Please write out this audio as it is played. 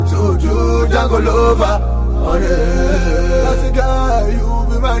told you, Django lover. Oh yeah, that's the guy, you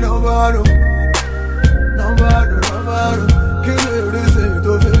be my number. Kill everything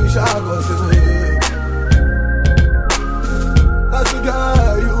to finish our gossip. That's the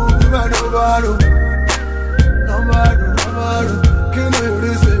guy, you be my number. Kill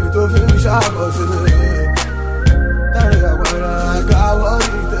everything to finish our gossip. I got what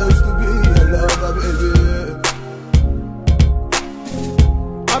it takes to be a lover, baby.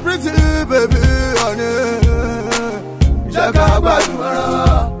 My pretty baby, honey. Check out my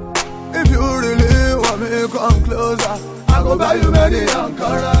tomorrow. If you really want me, come closer. I go buy you many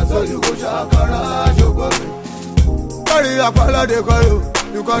Ankara, so you go shakara, show me. Sorry, I call you.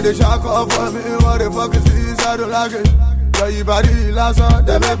 You call the shack off for me. What the fuck is this? I don't like it. Your body last on,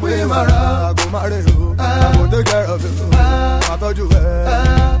 they make me mad. I go marry you. I go take care of you. I thought you were.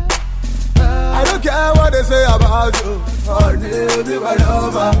 I don't care what they say about you. Honey, be my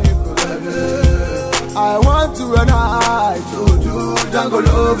lover. I want to and I told you, Django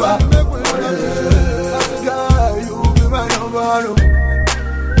lover. That's the guy, you be my number.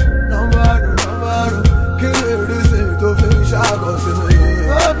 Kill everything to finish our gossip.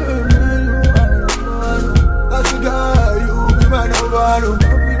 That's the guy, you be my number.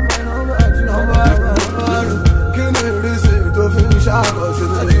 Kill everything to finish our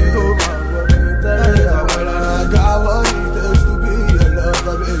gossip. I got what it takes to be a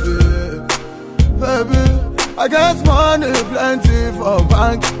lover, baby. Baby, I get money plenty for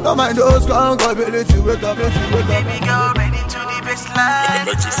bank. Don't mind those ability. Wake up. Baby girl, ready to the baseline.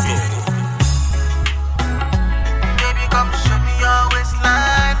 Baby, come show me your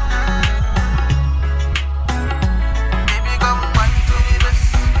waistline. Baby, come wine to the best.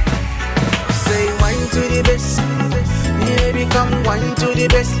 Say wine to the best. Baby, come wine to the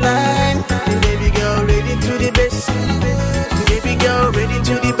baseline. Baby girl, ready to the best. Baby girl, ready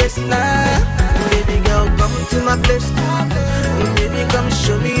to the baseline. Baby girl, come to my place. Baby, come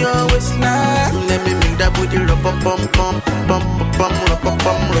show me your waistline. Let me make that booty rump bum bum bum bum bum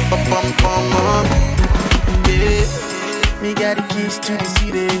bum. Yeah, me got the keys to the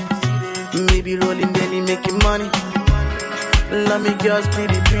city. Maybe rolling Benny making money. Love me girls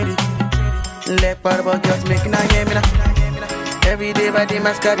pretty. Let part about girls making a yammy now. Every day by the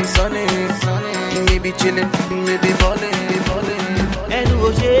mask got the sunny. Maybe chillin', maybe ballin'. Ẹnu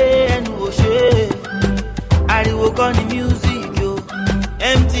òṣè, ariwo kọ́ ni music yo.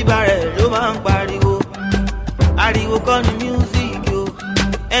 Empty barrel ló máa ń pariwo. Ariwo kọ́ ni music yo.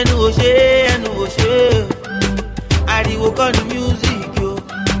 Ẹnu òṣè, ariwo kọ́ ni music yo.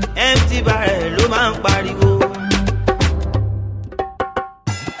 Empty barrel ló máa ń pariwo.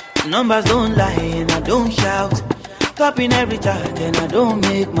 Numbers don't lie and I don't shout. Topping every chart and I don't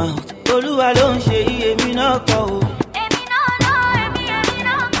make mouth. Olúwa ló ń ṣe iye mi náà kọ́ o.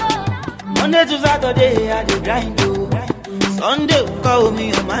 Monday to Saturday, I dey grind yo. Sunday, call me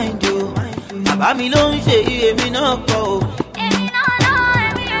your mind yo. Bàbá mi ló ń ṣe iye mi náà kọ́ o.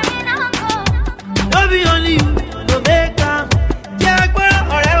 No be only you, no make am. Jẹ́ agbọ́rọ̀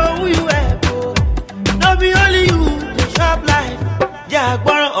ọ̀rẹ́ owó you help o. No be only you, dey shop life. Jẹ́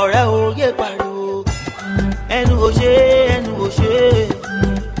agbọ́rọ̀ ọ̀rẹ́ òye pariwo. Ẹnu òṣè,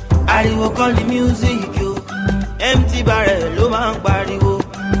 ariwo kọ́ ni music yo. Empty barrel ló máa ń pariwo.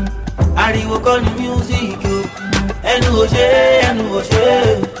 Ariwo kọ́ ni music yo. Ẹnu òṣè,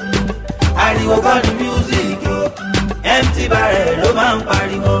 ariwo kọ́ ni music yo. Empty barrel ló máa ń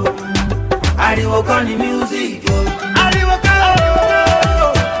pariwo. Ariwo kọ́ ni music yo. Ariwo kọ́.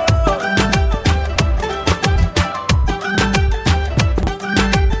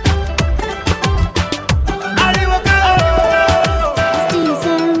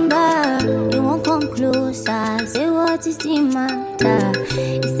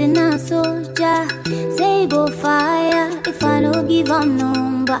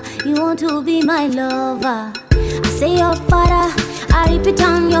 You want to be my lover. I say your father, I repeat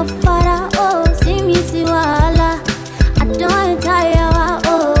on your father. Oh, see me, see wala. I don't tire.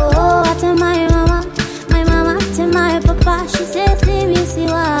 Oh, I tell my mama, tell my papa. She says, see me, see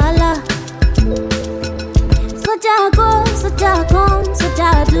wala. So ja come, so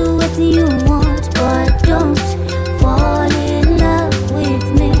ja do what you want, but don't fall in love with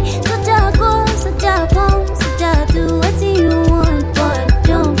me. So ja come, so ja do what you want, but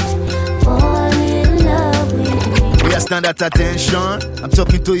don't fall in love with me. We are stand at attention. I'm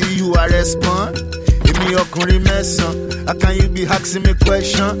talking to you, you are respond. Give me your current message. How can you be asking me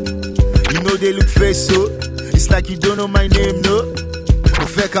question? You know they look face so. It's like you don't know my name, no.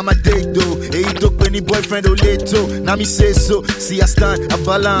 Perfect, I'm a date though. Hey, you talk any boyfriend or later. Now me say so. See I stand, I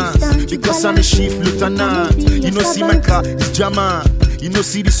balance. Because I'm a chief lieutenant. You know see my car, it's German. You know,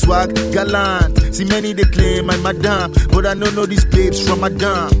 see the swag, gallant. See many they claim I'm madam, but I don't know these babes from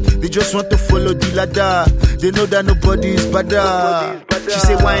madam. They just want to follow the ladder. They know that nobody is better. She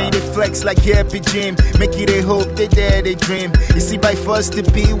say why ain't they flex like Happy Jim? Make it a hope, they dare, they dream. You see by force to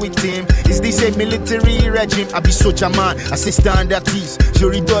be with him. Is this a military regime? I be soldier man, I say stand at ease.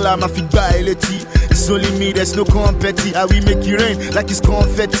 Jury dollar, my feet by it's only me, there's no competi. I will make you rain like it's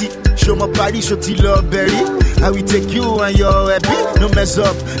confetti. Show my body, show till love berry. I will take you and your happy. No mess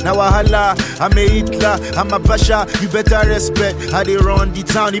up, now I holla. I'm a Hitler, I'm a Basha. You better respect how they run the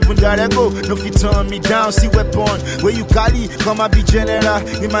town. Even that I go, no fit turn me down. See weapon, where you carry, come and be general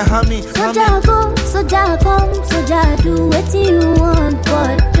in my hammy. Soja go, soja come, soja do what you want,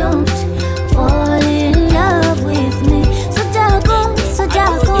 but don't fall in love with me. Soja go, soja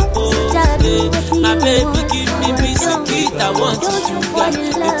do what you want. My baby give me biscuit, I want you got the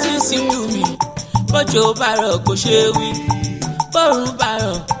things you do me. But you barrow go share we. Borun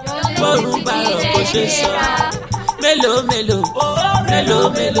barrow go share so. Melo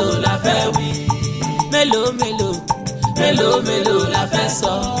la fẹ́ wí. Melo la fẹ́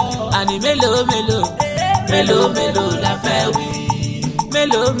sọ. Àní melo la fẹ́ wí.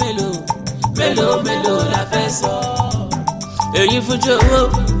 Melo la fẹ́ sọ. Èyí fújò owó,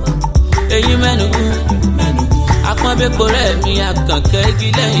 èyí mẹ́nugún. Àpọ́nbẹ́pọ̀ rẹ̀ mi àkànkẹ́ igi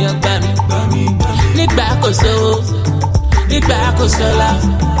lẹ́yìn ọgbà mi. Nígbà kò sówó, nígbà kò sọ́lá.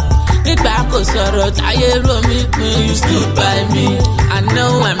 Nígbà kò sọ̀rọ̀ táyé rò mí pin, you stood by me. I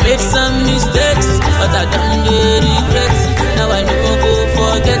know I made some mistakes, but I don't regret. Now I no go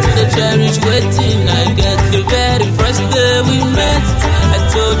forget to cherish waiting I get. The very first day we met, I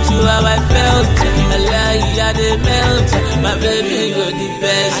told you how I felt. I lie, I dey melt. My baby, you're the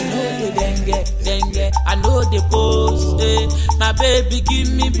best. I know the dengue, I know the post. My baby, give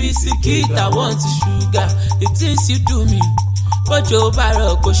me biscuit, I want sugar. The things you do me. Bọ́jọ́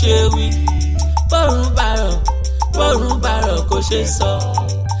bàrọ̀ kò ṣe wí, bọ́rùn bàrọ̀ kò ṣe sọ.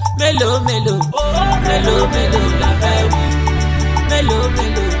 Mélòó la fẹ́ wí, mélòó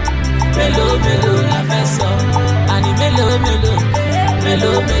la fẹ́ sọ. Àní mélòó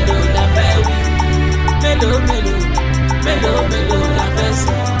la fẹ́ wí, mélòó la fẹ́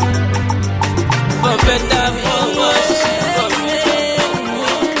sọ. For better, for worse, for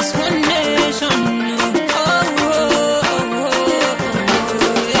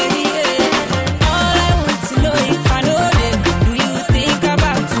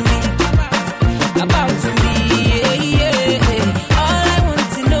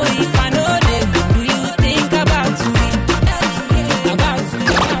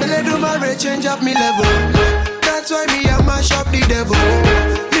change up me level. That's why me a mash up the devil.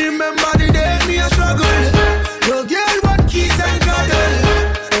 Remember the day me a struggle. Your girl want kiss and cuddle.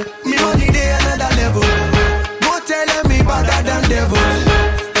 Me money day another level. Go tell her me better than devil.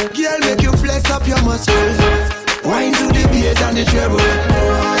 Girl make you flex up your muscles. Wine to the bass and the treble.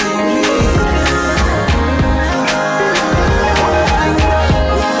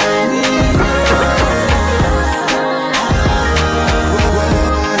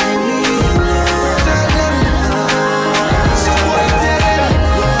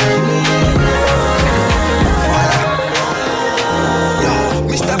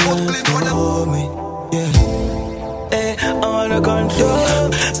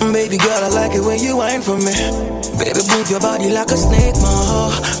 Baby girl, I like it when you whine for me. Baby, move your body like a snake, my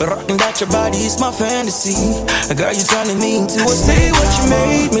heart. Rocking that your body is my fantasy. Girl, you turning me into a say what you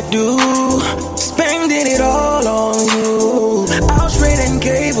made me do. Spending it all on you. I'll straight and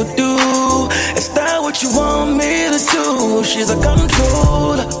cable do. Is that what you want me to do? She's a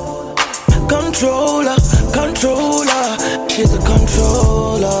controller. She's a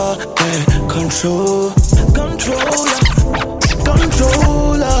controller. Hey, controller.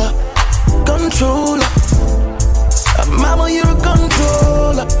 Mama, you're a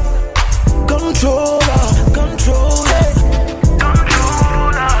controller.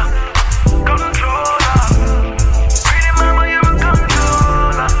 Pretty mama, you're a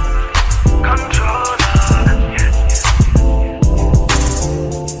controller.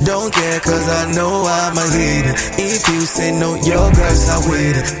 Don't care, cause I know I'm a leader. If you say no, your girl's not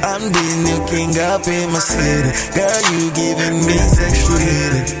with it. I'm the new king up in my city. Girl, you giving me sexual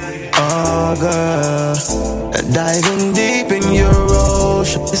healing. Oh girl, diving deep in your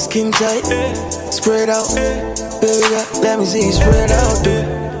ocean. Skin tight, spread out. Baby girl, let me see you spread out.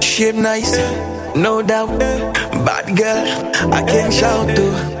 Shape nice, no doubt. Bad girl, I can't shout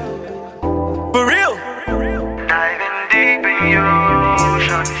to. For real. Diving deep in your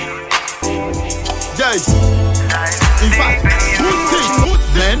ocean. Guys, in fact,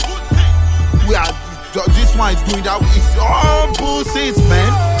 then we are this one is doing that. It's all bullshit, man.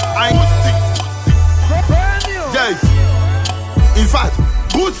 Yes. In fact,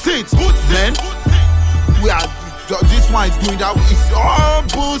 bullshit. Then we are. This one is doing that. It's all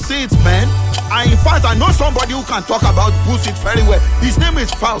bullshit, man. And in fact, I know somebody who can talk about bullshit very well. His name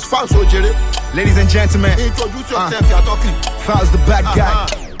is Faust Ojere. Ladies and gentlemen, introduce yourself. You're talking. Faust the bad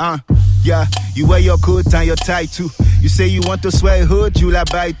guy. Yeah, you wear your coat and your tie too. You say you want to swear hood, you la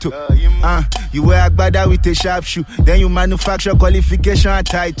buy too. You wear agbada with a sharp shoe. Then you manufacture qualification and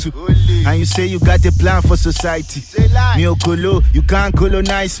title. And you say you got a plan for society. Me okolo, you can't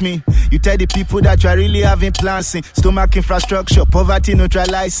colonize me. You tell the people that you are really having plans in. Stomach infrastructure, poverty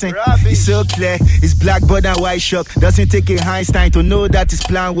neutralizing. It's so clear, it's blackboard and white shock. Doesn't take a Einstein to know that it's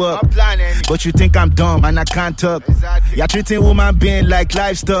plan work. But you think I'm dumb and I can't talk. You're treating woman being like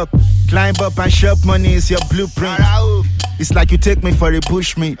livestock. Climb up and shop money is your blueprint. It's like you take me for a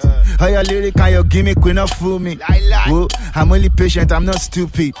bushmeat. How your lyric and your gimmick will not fool me. Whoa, I'm only patient, I'm not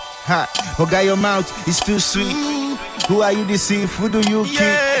stupid. Okay, your mouth is too sweet. Who are you deceive? Who do you keep?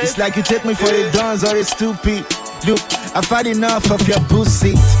 It's like you take me for a dance or a stupid. Look, I've had enough of your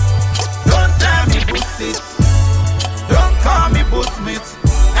bullshit. Don't tell me bullshit. Don't call me bullshit.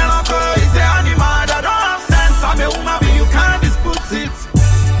 Eloko is the animal that don't have sense. I'm a woman, but you can't dispute it.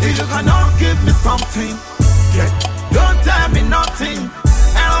 If you cannot give me something, don't tell me nothing.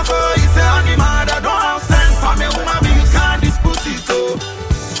 Eloko is the animal that don't have sense. I'm a woman, but you can't dispute it. So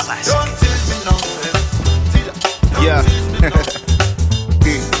don't teach me nonsense. Yeah.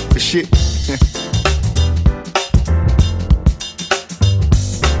 The shit.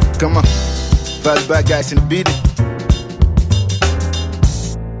 Come on. Fast bad guys in the beat.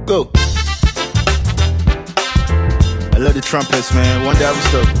 Go. I love the trumpets, man. One day I will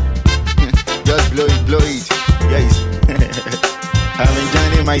stop. Just blow it. Yes. I'm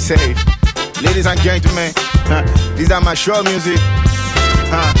enjoying it myself. Ladies and gentlemen, these are my show music.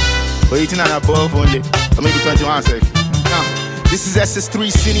 For 18 and above only. Or maybe 21 seconds. This is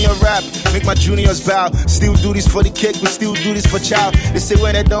SS3 senior rap. Make my juniors bow. Still do this for the cake, but still do this for child. They say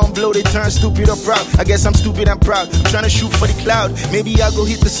when they don't blow, they turn stupid or proud. I guess I'm stupid and proud. I'm trying to shoot for the cloud. Maybe I go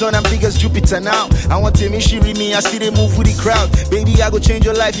hit the sun, I'm big as Jupiter now. I want to make she read me, I still they move with the crowd. Baby, I go change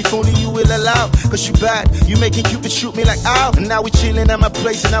your life if only you will allow. Cause you bad, you making Cupid shoot me like ow. And now we chilling at my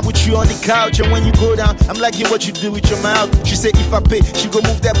place and I'm with you on the couch. And when you go down, I'm liking what you do with your mouth. She say if I pay, she go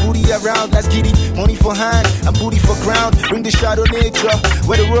move that booty around. Let's get it, money for hand and booty for crown. Bring the shadow nature,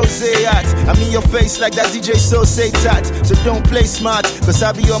 where the rose at. I'm in your face like that DJ so say that. So don't play smart, cause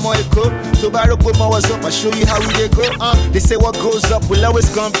I be on my echo. So Baruch put my was up, I'll show you how we they go. They say what goes up will always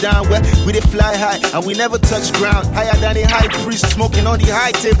come down. Where we they fly high and we never touch ground. Higher than the high priest smoking on the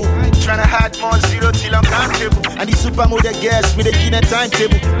high table. Trying to hide more zero till I'm countable. And the supermodel gas with a dinner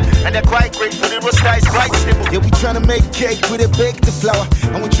timetable. And they're quite great for the roaster is quite stable. Yeah, we trying to make cake with a bake the flour.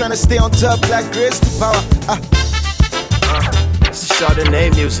 And we trying to stay on top like grace to power. It's the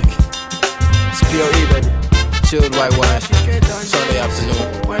Chardonnay music. It's POE, baby. Chilled white wine. Sunday afternoon.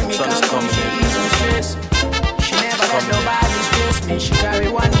 Sun is coming in. She never let nobody stress me. She carry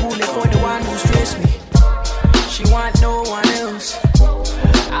one bullet for the one who stress me. She want no one else.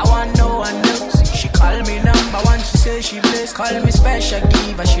 I want no one else. She call me number one. She say she blessed. Call me special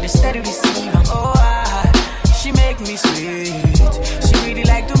giver. She the steady receiver. Oh, she make me sweet. She really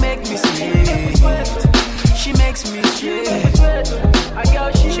like to make me sweet. She makes me sweet.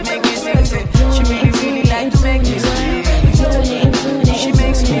 She make me sing. She really, really like to make me sweet. She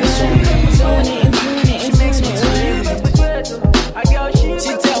makes me sweet. She makes me sweet.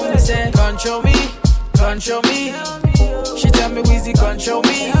 She tell me, say, control me, control me. She tell me, Weezy, control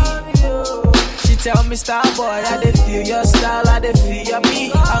me. She tell me, star boy, I dey feel your style, I dey feel your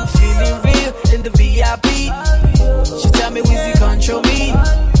beat. I'm feeling real in the VIP. She tell me, Weezy, control me.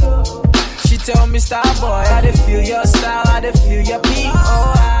 She tell me, star boy, I dey feel your style, I dey feel your beat.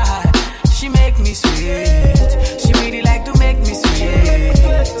 Oh, she make me sweet. She really like to make me sweet.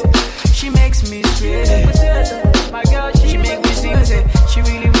 She makes me sweet. My girl, she make me sing. She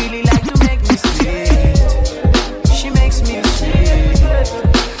really, really like to make me sweet. She makes me sweet.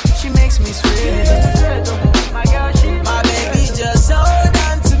 She makes me sweet. My girl, my baby, just hold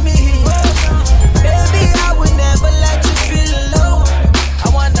on to me. Baby, I would never let you feel alone. I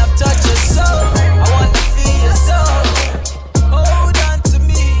wanna touch your soul. I wanna feel your soul. Hold on to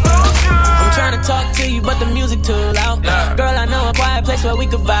me. I'm trying to talk to you, but the music too loud. Girl, I know a quiet place where we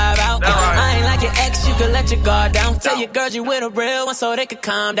could vibe out. I ain't like your ex, you could let your guard down. Tell your girls you with a real one so they could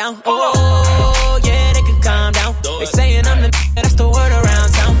calm down. Oh, yeah, they could calm down. They saying I'm the that's the word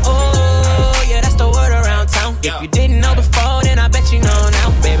around town. Oh, yeah, that's the word around town. If you didn't know before, then I bet you know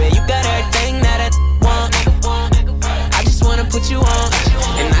now. Baby, you got everything that I want.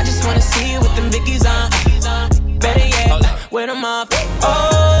 off.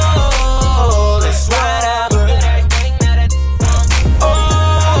 Oh, let's ride out.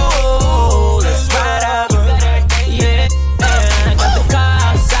 Oh, let's ride out. Yeah, got the car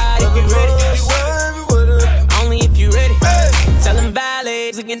outside if you ready. Only if you ready. Tell them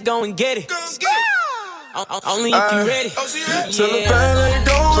valets again, go and get it. Only if you ready. Tell the valet,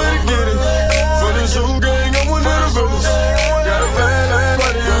 go and get it. For the zoo gang, I'm one of the villains. Got a valet,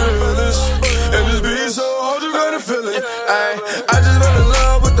 body on the village. And this beat so hard, you gotta feel it. I just fell in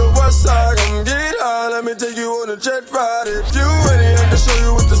love with the west side. Come get high, let me take you on a jet ride. If you ready, I can show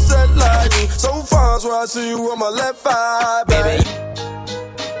you what the set like. So far, so I see you on my left eye, baby.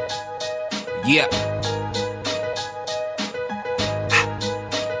 Yeah.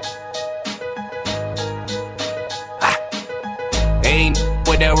 Ain't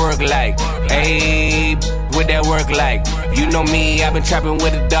what that work like. Ayy, what that work like. You know me, I've been trapping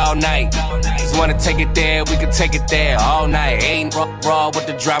with it all night. Just wanna take it there, we can take it there all night. Ain't raw with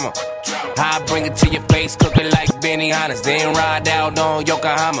the drama. I bring it to your face, cook it like Benihana's. Then ride out on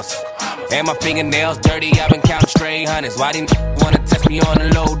Yokohamas. And my fingernails dirty, I've been counting straight hundreds. Why these wanna test me on the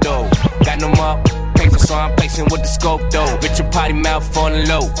low though? Got no more paper, so I'm placing with the scope though. Richard Potty mouth on the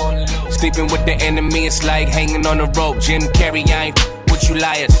low. Sleeping with the enemy, it's like hanging on the rope. Jim Carrey, I ain't with you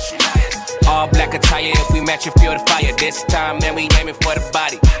liars. All black attire, if we match, you feel the fire. This time, man, we aiming for the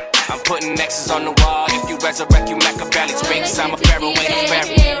body. I'm putting X's on the wall. If you resurrect, you Machiavelli. Sphinx, I'm a pharaoh, ain't a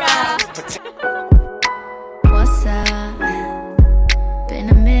pharaoh. What's up? Been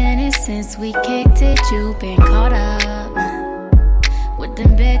a minute since we kicked it. You been caught up with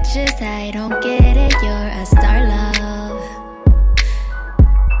them bitches. I don't get it. You're a star, love.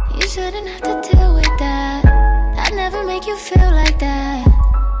 You shouldn't have to deal with that. That never make you feel like that.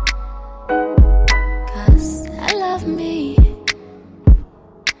 'Cause I love me.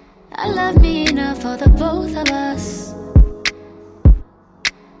 I love me enough for the both of us.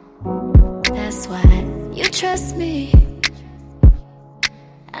 That's why you trust me.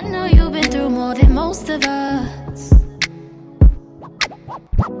 I know you've been through more than most of us.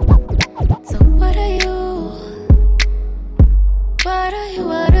 So what are you? What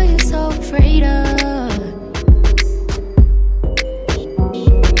are you so afraid of?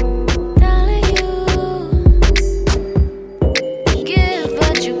 Darling, you give,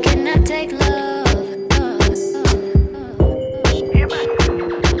 but you cannot take love.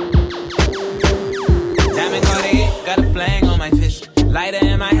 Diamond Cartier, got a flang on my fist. Lighter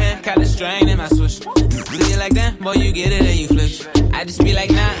in my hand, got a strain in my switch. Do you like that? Boy, you get it and you flinch. I just be like,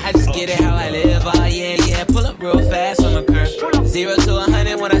 nah, I just get it how I live. Oh, yeah, yeah. Pull up real fast on the curve. 0 to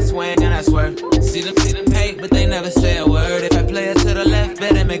 100 when I swing and I swerve. See them hate, but they never say a word. If I play it to the left,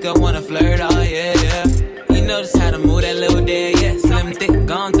 better make her wanna flirt. Oh, yeah, yeah. You know just how to move that little there, yeah. Slim, thick,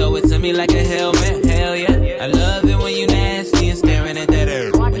 gon' throw it to me like a helmet. Hell, yeah. I love it when you nasty and staring at that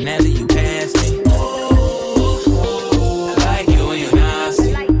earth. Whenever you pass me.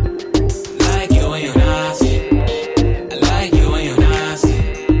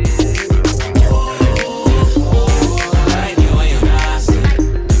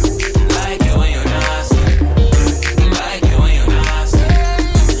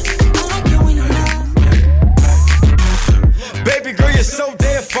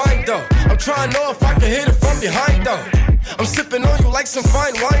 Trying to know if I can hit it from behind though. I'm sipping on you like some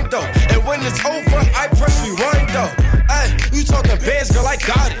fine wine though. And when it's over, I press rewind though. Ay, you talking bands, girl, I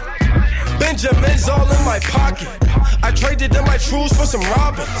got it. Benjamin's all in my pocket. I traded in my trues for some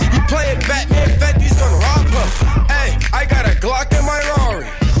robbers. You playing Batman, Fetty's gonna rob her. Ay, I got a Glock in my Rari.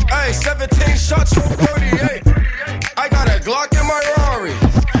 Ay, 17 shots from 38. I got a Glock in my Rari.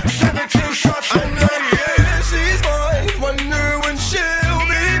 17 shots from 38. She's mine, wonder when she'll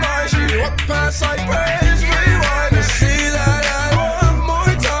be mine. She walk past like praise, rewind to see that I want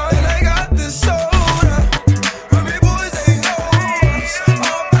more time. And I got this soda. From me boys, they know us.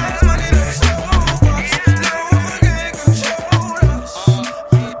 All fast money, they show us. No one can control us.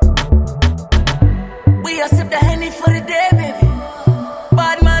 We a sip the Henny for the day, baby.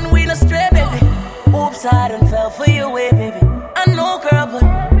 Bad man, we no stray, baby. Oops, I done fell for your way, baby. I know, girl, but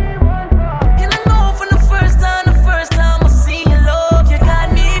can I know from the first time I see your love, you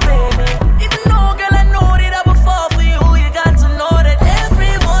got me, baby. Even though, girl, I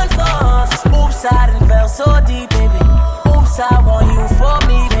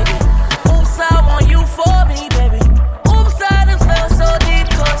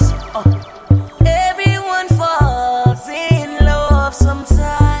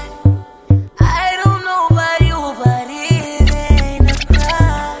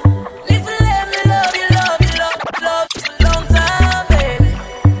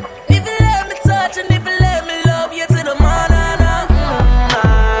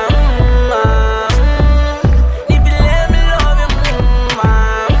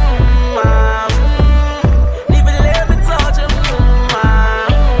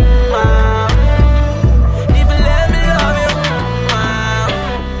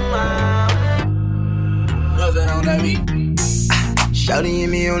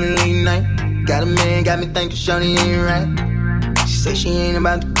got me thinking shawty ain't right. She say she ain't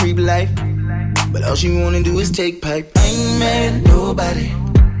about the creep life, but all she wanna do is take pipe. I ain't mad at nobody,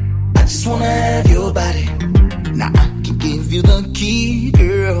 I just wanna have your body. Now I can give you the key,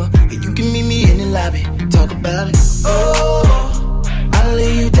 girl, and you can meet me in the lobby. Talk about it. Oh, I'll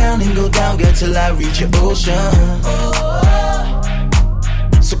lay you down and go down, girl, till I reach your ocean. Oh,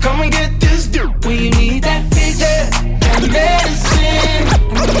 so come and get this dude. When you need that fix, that medicine.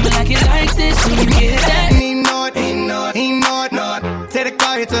 And you like it like this, when you get that. He know it. Take the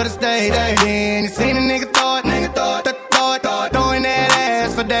car here to the stage. Then you seen a nigga thought, throwing that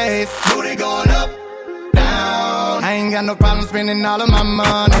ass for days. Booty going up, down. I ain't got no problem spending all of my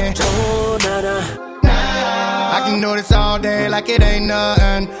money. Oh, nah. I can do this all day like it ain't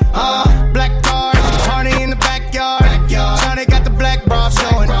nothing. Black card, party in the backyard. Shawty got the black bra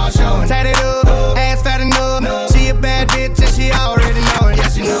showing. Tatted up, ass fat enough. She a bad bitch and she already know it. Yeah,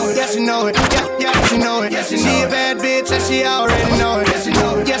 she know it. Yeah, she know it. Yeah, she know it. She a bad bitch and she already know it. Yeah, she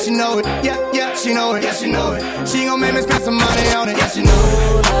know it. Yeah, she know it. Yeah, she know it. Yeah, she know it. She gon' make me spend some money on it. Yeah, she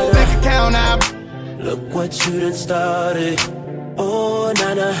know it. Bank account out. Look what you done started. Oh,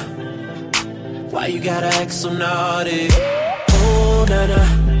 nah. Why you gotta act so naughty? Oh, nah.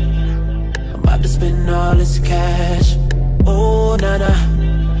 I'm about to spend all this cash. Oh, nah.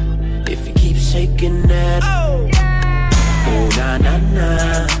 If you keep shaking that. Oh, nah.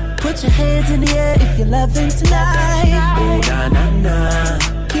 Put your hands in the air if you're loving tonight. Oh, nah.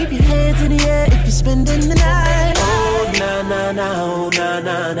 Keep your hands in the air if you're spending the night. Oh, nah. Oh, nah.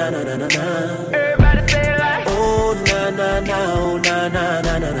 Everybody say it like. Oh, nah. Oh, nah.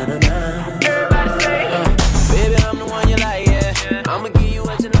 Baby, I'm the one you like, yeah. I'ma give you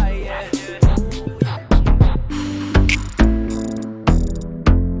what you like, yeah.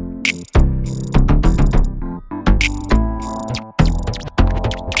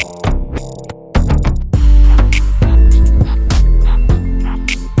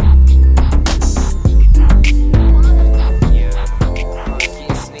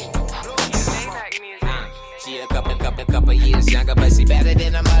 She a couple years younger, but she better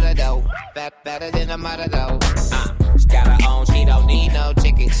than a mother though. Better than a mother though. She got her own, she don't need no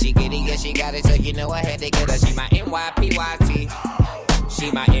ticket. She get it, yeah, she got it, so you know I had to get her. She my NYPYT.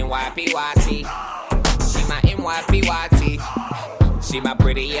 She my NYPYT. She my NYPYT. She my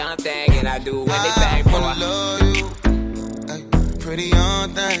pretty young thing, and I do anything for her. I love you, ay, pretty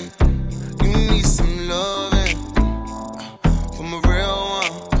young thing. You need some loving from a real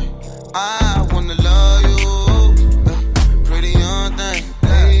one. I wanna love you, pretty young thing.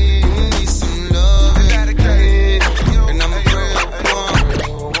 You need some loving, and I'm a real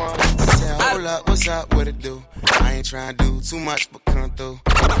one. Say, hold up, what's up, what it do? I ain't tryna do too much, but come through.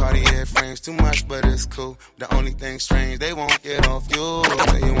 Cartier frames too much, but it's cool. The only thing strange, they won't get off you.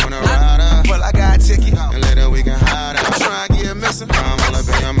 Say you wanna ride up, well I got a ticket, and later we can hide out. Try and get missing, I'm all up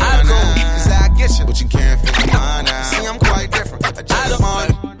in your mind now. Cause I get you, but you can't figure mine out. See, I'm quite different. I just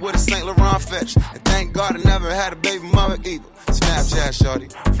money with a St. Laurent fetch, and thank God I never had a baby mother either. Snapchat shorty,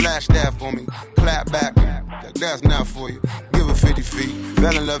 flash that for me, clap back, that's not for you. Give her 50 feet,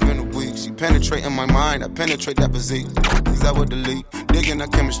 fell in love in a week. She penetrating my mind, I penetrate that physique. Cause I would delete, digging her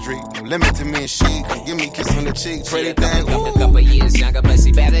chemistry. No limit to me and she, can give me a kiss on the cheek. Pretty thing, a couple years younger, but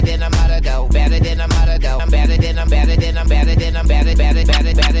she better than a mother though. Better than a mother though. I'm better than I'm better than I'm better than I'm better.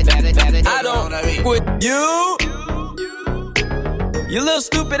 I don't with you. You little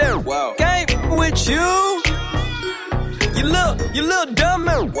stupid ass. Wow. Ain't with you. You little dumb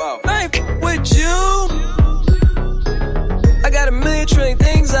ass. Wow. Ain't with you. I got a million trillion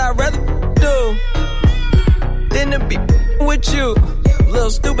things I'd rather do than to be with you. Little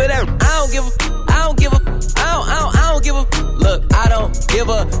stupid ass. I don't give a. Look, I don't give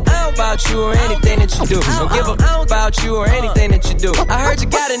a about you or anything that you do. Don't give a about you or anything that you do. I heard you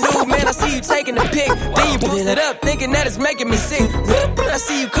got a new man, I see you taking the pic. Then you pull it up, thinking that it's making me sick. I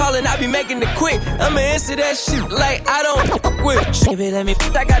see you calling, I be making it quick. I'ma answer that shit like I don't quit. Baby, let me,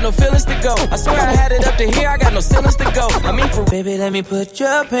 I got no feelings to go. I swear I had it up to here, I got no feelings to go. I mean for baby, let me put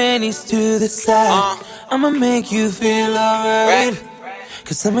your panties to the side. I'ma make you feel alright.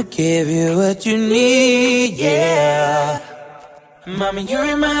 Cause I'ma give you what you need, yeah. Mommy, you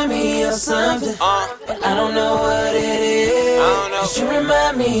remind me of something, but I don't know what it is. Cause you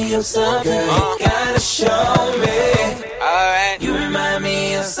remind me of something, you gotta show me. Alright. You remind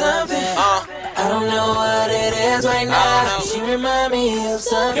me of something, I don't know what it is right now. Cause you remind me of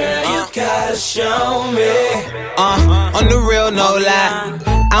something, girl, you gotta show me. On the real, no lie.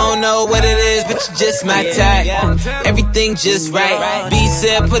 I don't know what it is, but she just my type. Everything just right. B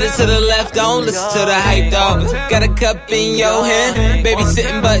said, put it to the left, don't listen to the hype, dog. Got a cup in your hand, baby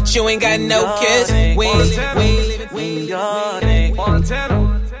sitting, but you ain't got no kiss. We ain't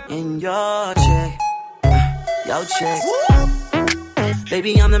in your check, your check.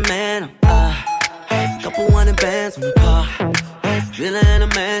 Baby, I'm the man. Couple hundred bands on the car, villa in a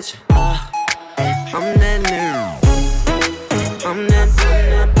mansion. I'm that new. I'm that.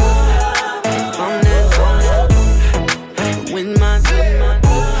 With my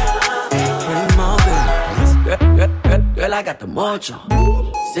girl, I got the mojo.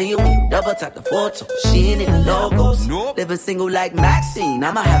 See you when you double tap the photo. She ain't in the logos. Living single like Maxine.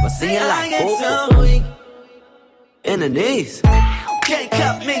 I'ma have her singing like Coco. In the knees. Can't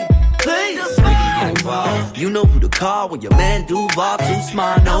cut me, please. You know who to call when your man Duval too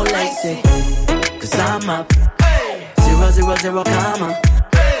smart, no lacy. Cause I'm up 000, comma.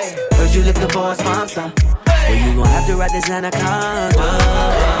 Heard you looking for a sponsor. Well, you gon' have to ride this anaconda.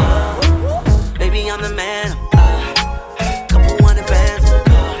 Baby, I'm the man. Couple hundred bands on the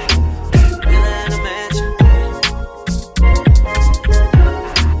car. Villa in a mansion.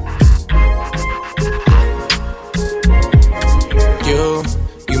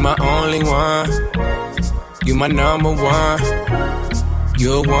 You my only one. You my number one.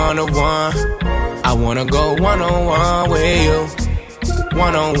 You're one-on-one. I wanna go one-on-one with you.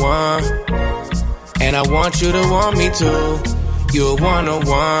 One-on-one. And I want you to want me too. You're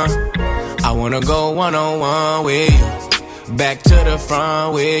one-on-one. I wanna go one-on-one with you. Back to the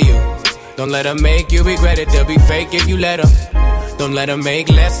front with you. Don't let her make you regret it. They'll be fake if you let her. Don't let her make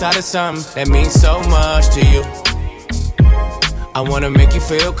less out of something that means so much to you. I wanna make you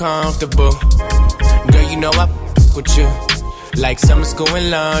feel comfortable. Girl, you know I with you. Like summer school and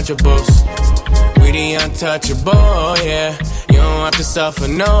Lunchables. We the untouchable, yeah. You don't have to suffer,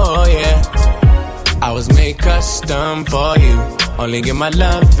 no, yeah. I was made custom for you. Only give my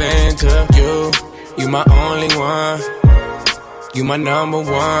love into you. You my only one. You my number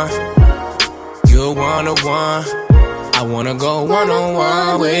one. You're one-on-one. I wanna go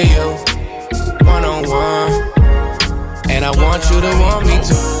one-on-one with you. One-on-one. And I want you to want me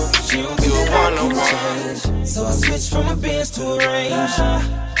too. You're one-on-one. So I switched from a Benz to a Range.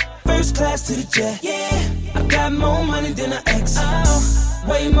 First class to the jet. Yeah, I got more money than an ex.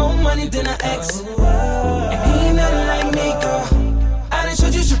 Way more money than an ex. And he ain't nothing like me, girl. I done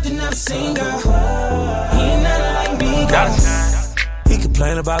showed you shit that never seen, girl. He ain't nothing like me, girl. He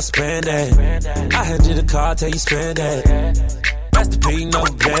complain about spending. I hand you the car, tell you spend it. Master P, no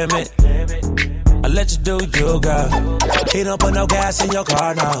damn it. I let you do you, girl. He don't put no gas in your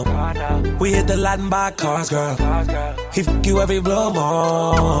car, no. We hit the lot and buy cars, girl. He fuck you every blue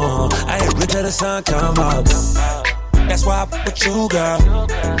moon. I ain't rich till the sun come up. That's why I fuck with you, girl.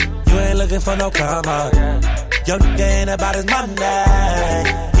 You ain't looking for no come up. Your nigga ain't about his money.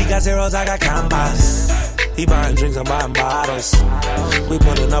 He got zeros, I got commas. He buying drinks, I'm buying bottles. We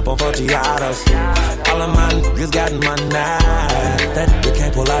pulling up on 40 autos. All of my niggas got money. That nigga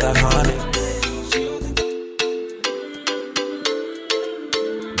can't pull out 100.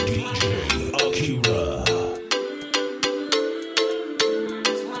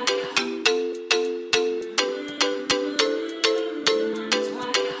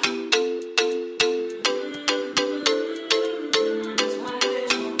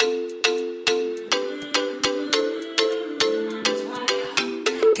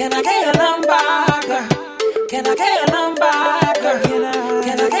 Can I get your number, girl? Can I get your number, girl?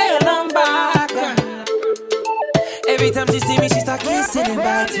 Can I get your number, girl? Every time she see me, she start kissing and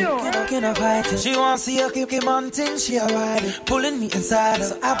biting. Can I fight it? She wants to see her keep mountain, she a riding, pulling me inside her.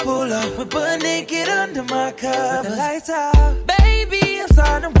 So I pull up, we butt naked under my cover. With the lights out, baby, I'm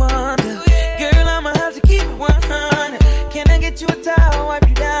starting to wonder. Girl, I'ma have to keep it 100. Can I get you a towel, wipe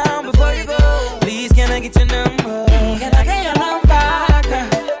you down before you go? Please, can I get your number? Can I get your number?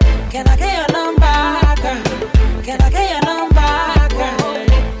 Can I get your number, girl? Can I get your number,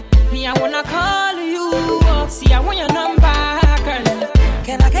 girl? Me, I wanna call you. See, I want your number, girl.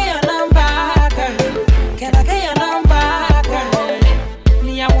 Can I get your number, girl? Can I get your number, girl?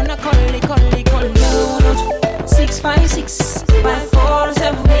 Me, I wanna call you. 656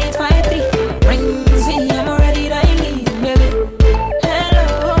 547 853. Rings me, I'm already dialing, baby.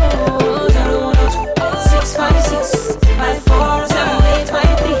 Hello, 656 547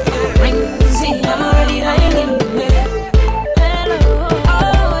 853. I'm already lying, baby. Hello,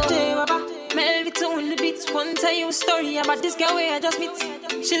 oh, day, Baba. Melvito in the beats. One tell you a story about this girl where I just meet.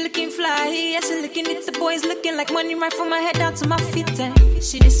 She looking fly, yeah, she looking at the boys looking like money right from my head down to my feet. And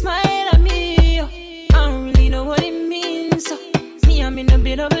she just smile at me. I don't really know what it means. So me, I'm in a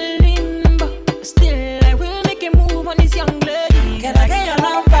bit of a limbo. Still, I will make a move on this young lady. Can I get your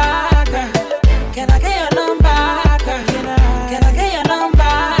number, girl? Can I get your number, girl? Can I get your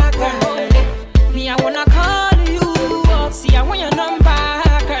number, girl? Me, I wanna call you up. See, I want your number,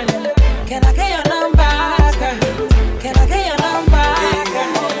 girl. Can I get your number, girl? Can I get your number,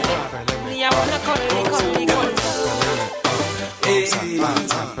 girl? Me, I wanna call you.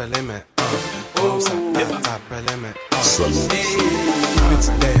 Top limit. Top limit. Give it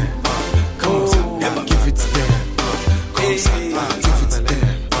to them. Come on, give it to them. Come on, give it to them.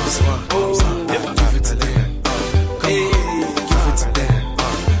 This one, give it to them. Come on, give it to them. Give it to them.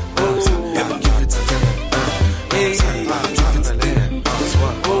 Give it to them. This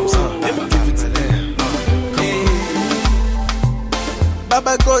one, give it to them.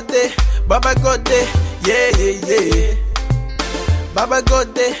 Baba God day, yeah, yeah, yeah. Baba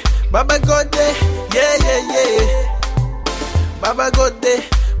God day, yeah, yeah, yeah. Baba God day,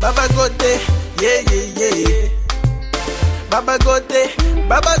 yeah, yeah, yeah. Baba God day,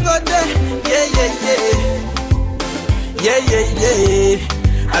 yeah, yeah, yeah. Yeah, yeah, yeah.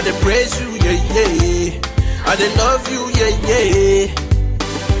 I dey praise you, yeah, yeah. I dey love you, yeah, yeah.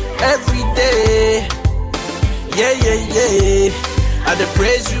 Every day, yeah, yeah, yeah. I dey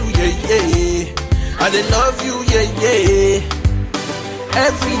praise you, yeah, yeah. I dey love you, yeah, yeah.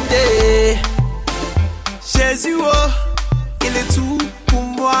 Every day. Jésus, oh, il est tout pour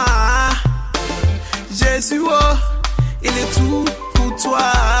moi. Jésus, oh, il est tout pour toi.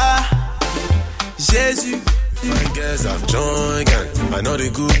 Jésus. Fine girls have joined gang. I know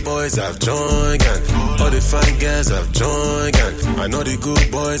the good boys have joined gang. All the fine girls have joined gang. I know the good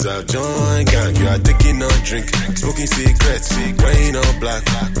boys have joined gang. You are taking no drink, smoking cigarettes, wearing all black,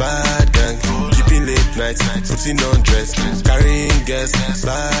 bad gang. Keeping late nights, putting on dress, carrying gas,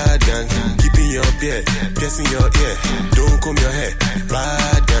 bad gang. Keeping your beard, piercing your ear, don't comb your hair,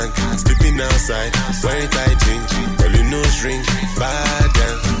 bad gang. Sleeping outside, wearing tight jeans, rolling nose ring, bad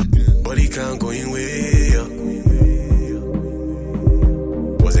gang. Body count going way up.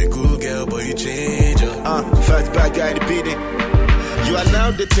 Was a good girl, but you change up. Fat bad guy, the beating. You are now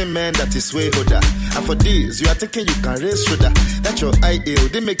dating man that is way older. And for this, you are thinking you can raise shoulder. That's your ideal,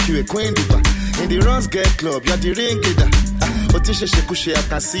 they make you a queen diva. In the Runs Girl Club, you are the ring leader. Otisha Shekushe, I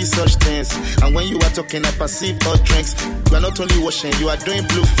can see such things. And when you are talking, I perceive all drinks. You are not only washing, you are doing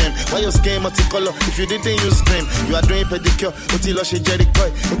blue film. Why your skin multicolor? If you didn't, you scream. You are doing pedicure. Oti Loshe Jericho.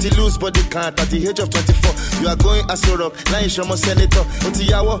 Oti lose body count at the age of 24. You are going Aso Rock. Line Shomo Senator. Oti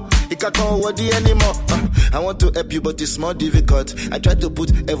Yawo. Ikakon Wadi anymore. I want to help you, but it's more difficult. I tried to put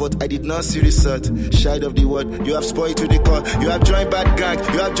effort, I did not see result. Side of the word, you have spoiled to the core. You have joined bad gang.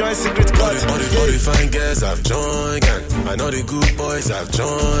 You have joined secret court. All the fine girls have joined gang. I know the good boys have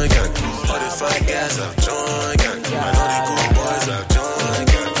joined gang. All the fine girls have joined gang. I know the good boys have joined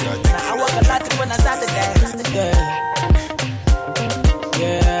gang. I walk a lot when I start to dance. Yeah.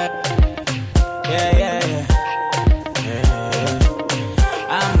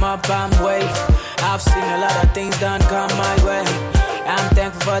 I'm up, I'm wave. I've seen a lot of things done come my way. I'm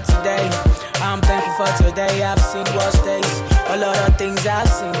thankful for today. I've seen worse days. A lot of things I've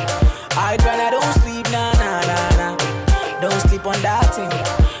seen. I don't sleep, nah. Don't sleep on that thing.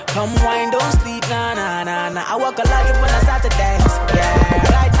 Come wine, don't sleep, nah. I walk a lot when I start to dance.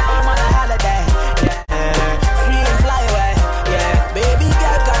 Yeah, right now I'm on a holiday. Yeah, free and fly away. Yeah, baby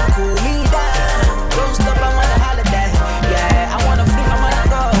girl can cool me down. Don't stop, I'm on a holiday. Yeah, I wanna flee, I wanna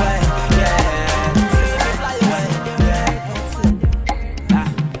go away. Yeah, free and fly away.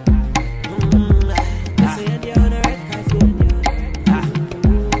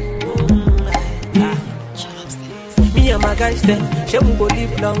 Me and my guys then, she will go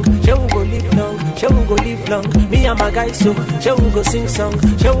live long, she will go live long, she will go live long. Me and my guys so, she will go sing song,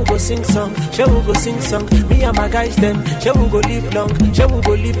 she will go sing song, she will go sing song. Me and my guys then, she will go live long, she will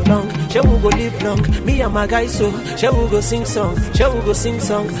go live long, she will go live long. Me and my guys so, she will go sing song, she will go sing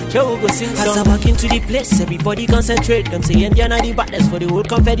song, she will go sing song. As I walk into the place, everybody concentrate. Them say Indiana the baddest for the whole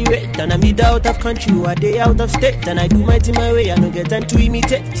Confederate. And I'm either out of country or a day out of state. And I do my thing my way, I don't get time to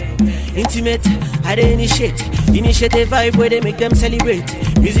imitate. Intimate, I dey initiate a vibe where they make them celebrate.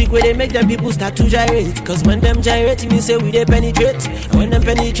 Music where they make them people start to gyrate. Cause when them gyrate, me say we they penetrate. And when them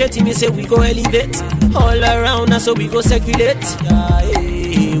penetrate, me say we go elevate. All around us so we go circulate.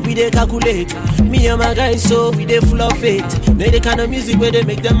 we dey calculate. Me and my guys, so we dey full of faith. Make the kind of music where they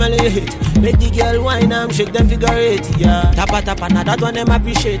make them elevate. Make the girl whine and shake them figure eight, yeah. Tapa tapa, now that one them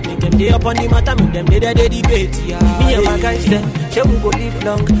appreciate. Make them day up on the matter, make them day they debate, yeah. Me and my guys then, she will go live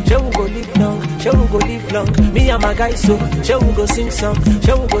long, she will go live long, she will go live long. Me and my guys so, she will go sing song,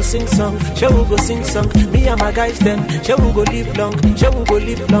 she will go sing song, she will go sing song. Me and my guys then, she will go live long, she will go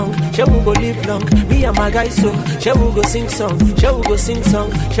live long, she will go live long. Me and my guys so, she will go sing song, she will go sing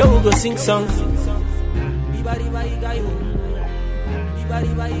song, she will go sing song.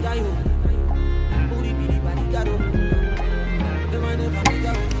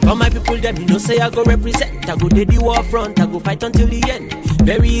 All my people, them, you know, say I go represent. I go to the war front, I go fight until the end.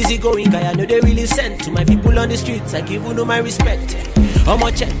 Very easy going, guy, I know they really sent. To my people on the streets, I give you my respect. How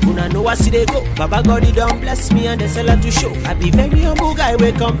much check, I know I see they go. Baba God, he don't bless me and they sell out to show. I be very humble guy,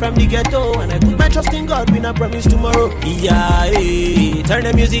 we come from the ghetto. And I put my trust in God, we not promise tomorrow. Yeah, hey, turn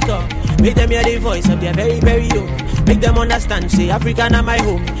the music up. Make them hear the voice of their very, very own. Make them understand, say Africa not my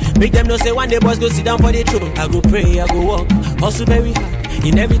home. Make them know, say one day boys go sit down for the throne. I go pray, I go walk, hustle very hard.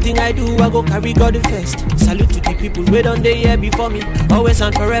 In everything I do, I go carry God the first. Salute to the people wait on the year before me. Always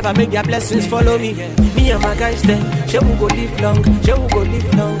and forever, make their blessings follow me. Me and my guys then, she will go live long, she will go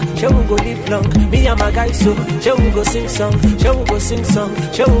live long, she will go live long. Me and my guys so, she will go sing song, she will go sing song,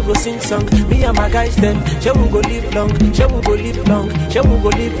 she will go sing song. Me and my guys then, she will go live long, she will go live long, she will go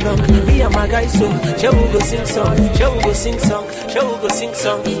live long. Me and my guys so, she will go sing song, she will go sing song, she will go sing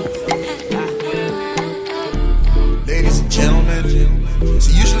song. Ladies and gentlemen,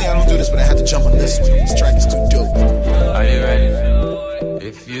 see, usually I don't do this, but I had to jump on this one. This track is too dope. Are you ready?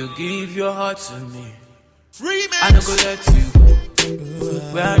 If you give your heart to me, Remix. I no go let you go.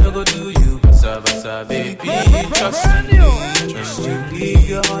 Where I no go do you, basa basa, baby, trust me. If you give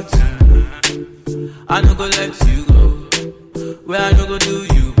your heart to me, I no go let you go. Where I no go do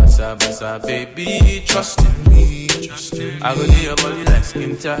you, basa basa, baby, trust in me. I go do your body like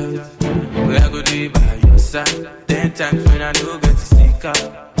skin tight. Where I go do by your side. 10 times when I no get to stick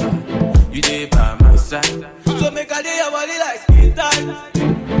out, you dey by my side. So make I do your body like skin tight.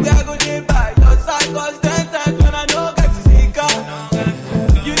 Where I go do by your side. Cause 10 times when I no get to stick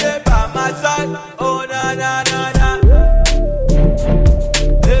out, you dey by my side. Oh na na na na.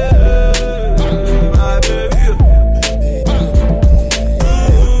 Hey, my baby.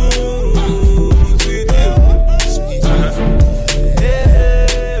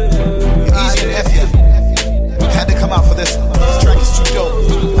 Come out for this. This track is too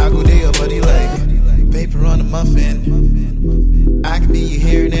dope. I go there, buddy, like paper on a muffin. I can be your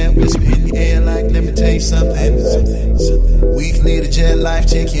hearing that whisper in your ear, like let me tell you something. We can lead a jet life,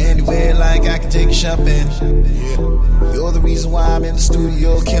 take you anywhere, like I can take you shopping. Yeah. You're the reason why I'm in the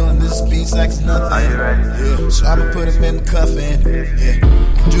studio, killing this beats like it's nothing. Yeah. So I'ma put him in the coffin. Yeah.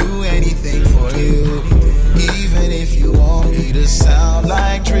 Do anything for you, even if you want me to sound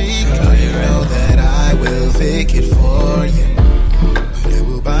like Drake. Girl, you know that I will fake it for you, but I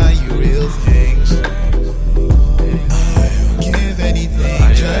will buy you real things. I'll give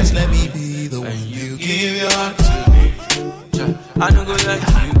anything, just let me be the one you give your heart to me. I no go let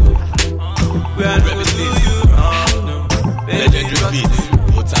you go. Where I no go do you wrong, no. Legendary beats,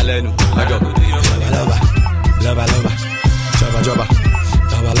 Otalenu, Lava, Lava, Lava, Jabba, Jabba,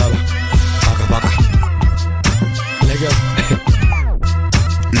 Lava, Lava, Baka, Baka. Lego.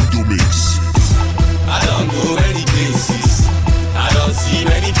 Indomix. I don't go many places. I don't see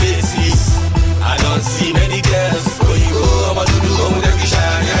many faces. I don't see many girls. When you go, I'ma do with every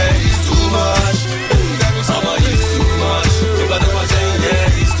shine. Yeah, it's too much. I'ma use too much. If I don't want to say,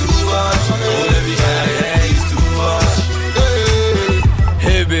 yeah, it's too much. Oh, every shine, yeah, it's too much.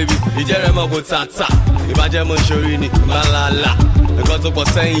 Hey baby, ìjẹ́rẹ̀ mọ̀ kò tàtà. Ìbàjẹ́ mo ṣorí ni, màlálà. Nǹkan tó pọ̀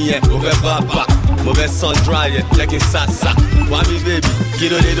sẹ́yìn yẹn, mo fẹ́ bàbà. Mo fẹ́ sun dry yẹn, jẹ́ kí n sàṣà. Wá mi baby, kí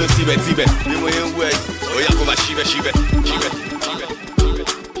ló dé tó tibẹ̀tibẹ̀. Bí mo yẹn ń wẹ̀, ó yà kó máa ṣíbẹ̀ ṣíbẹ̀ ṣíbẹ̀.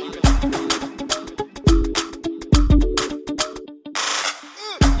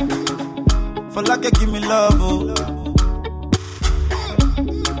 For like give me love, oh.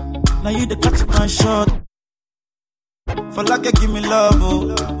 Now you the catch my shot. For like give me love,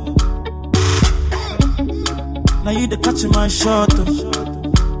 oh. Now you the catch my shot, oh.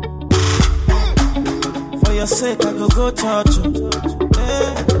 For your sake, I go church, oh.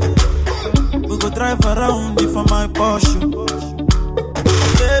 Hey. We go drive around for my Porsche.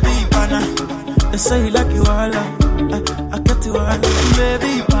 Baby, pana, they say you like you all, I get you all,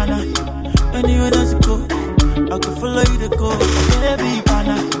 baby, pana. Anywhere that you go, I can follow you to go. Baby,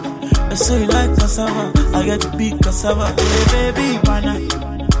 pana, they say you like cassava, I get to be cassava. Hey, baby, pana,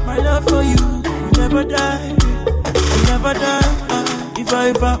 my love for you will never die, will never die. If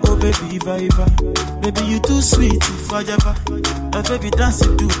Iva, oh baby, Iva. Baby, you too sweet, Iva Java. Oh baby, dance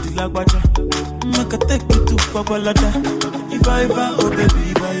it to the lagwaja. Make a take you to Babalada. Iva, oh baby,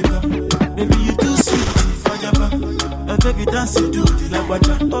 Iva. Baby, you too sweet, Iva Java. Oh baby, dance it to the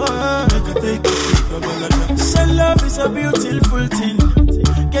lagwaja. Oh, make a take you to Babalada. So love is a beautiful thing.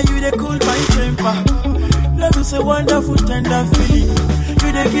 Can you the cool my temper? Love is a wonderful, tender feeling.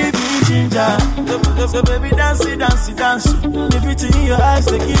 You they give me ginger. So baby, dance it. The beauty in your eyes,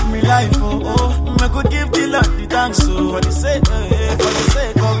 they give me life. Oh. I could give the Lord the thanks. So for the sake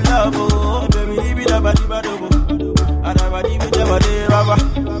of love. Oh, baby, leave it up, and I leave it up,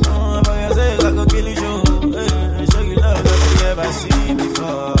 for your sake, I could kill you. Show you love that you never seen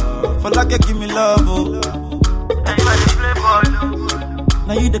before. For like you give me love. Oh. And you the play ball.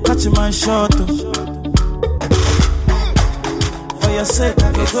 Now you the catch my shot. Oh. For your sake,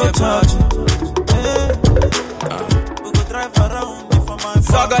 I could go touch you. We go drive around before my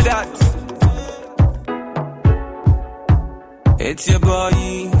Saga that. It's your boy,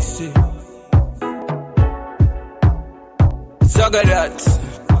 easy. Saga that.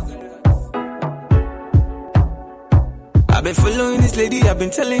 I've been following this lady, I've been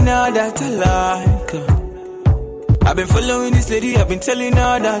telling her that I like her. I've been following this lady, I've been telling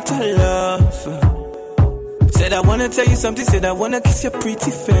her that I love her. Said I wanna tell you something, said I wanna kiss your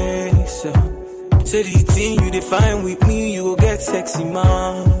pretty face. Said the thing you define with me, you will get sexy,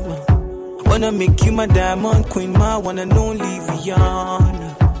 man. Wanna make you my diamond queen, ma, wanna know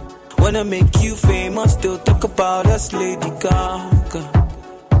Rihanna. Wanna make you famous, still talk about us, Lady Gaga.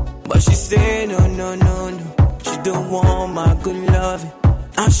 But she say no, she don't want my good loving.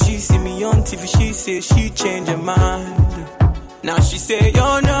 Now she see me on TV, she say she changed her mind. Now she say,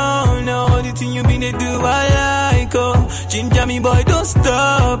 oh no, the thing you been to do, I like, oh. Ginger me boy, don't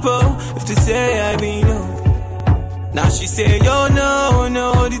stop, oh. If to say I mean, oh. Now she say, oh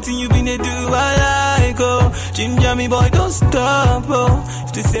no, the thing you been to do, I like, oh. Ginger me boy, don't stop, oh.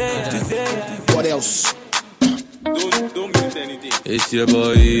 If to say. What else? Don't mute anything. It's your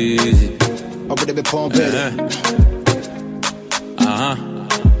boy Easy. I'm gonna be pumping. Now.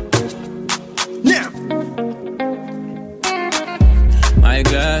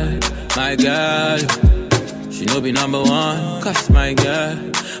 My girl, she no be number one. Cause my girl,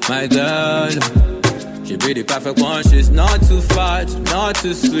 she be the perfect one. She's not too fat, not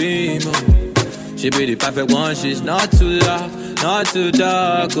too slim. Oh. She be the perfect one. She's not too loud, not too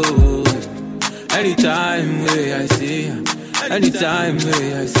dark. Oh. Anytime where I see her,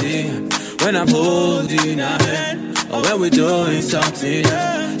 when I'm holding her hand, or when we're doing something,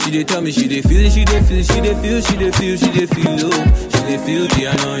 she dey tell me she dey feel, oh, she dey feel the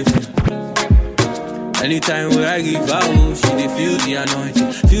anointing. Anytime where I give out, she dey feel the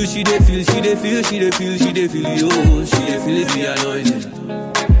anointing. She dey feel, oh, she dey feel the anointing.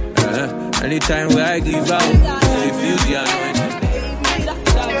 Anytime where I give out, she dey feel the anointing.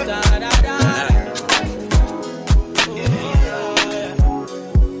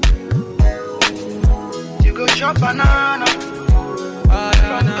 Chop banana.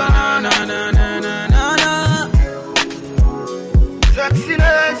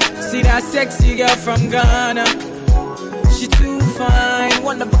 Sexiness. See that sexy girl from Ghana. She too fine,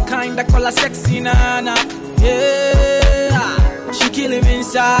 one of a kind. I call her sexy nana. Yeah, she kill him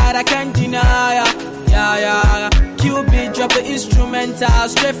inside. I can't deny her. Yeah. Cupid drop the instrumental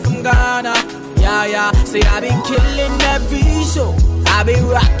straight from Ghana. Yeah. Say I been killing every show. I been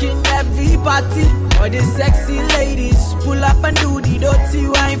rocking every party. All the sexy ladies pull up and do the dirty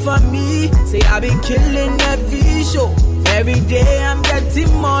wine for me. Say I been killing every show. Every day I'm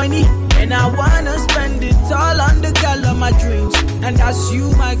getting money, and I wanna spend it all on the girl of my dreams, and that's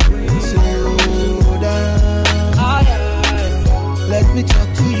you, my queen. Slow down. Let me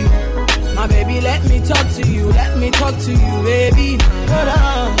talk to you, my baby. Let me talk to you. Let me talk to you, baby. Slow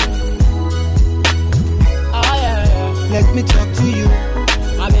down. Let me talk to you.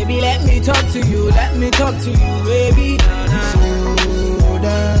 My baby, let me talk to you. Let me talk to you, baby. Slow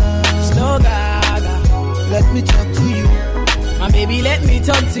down. Slow gaga. Let me talk to you. My baby, let me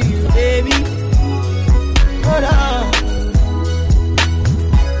talk to you, baby. Hold on.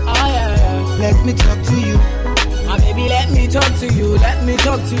 Let me talk to you. My baby, let me talk to you. Let me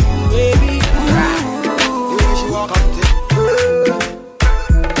talk to you, baby. The way she walk up to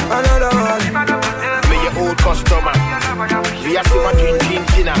another one. Me your old customer. We are still watching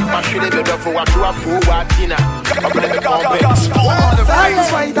Tina. I should have been for what you are for, what Tina. I'm gonna be pumping.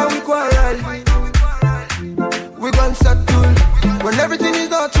 Fight and we quarrel. We gon' settle when everything is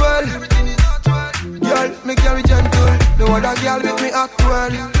not well. Girl, me carry gentle. The other girl with me act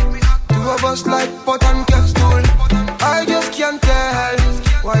well. Two of us like pot and cap stool. I just can't tell.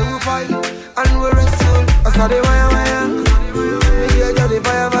 Why we fight and we wrestle? I saw the fire. Yeah, the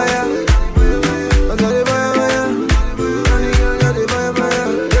fire. I saw the fire.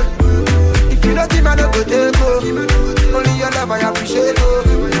 If you don't think I don't go take go, only your love I appreciate go.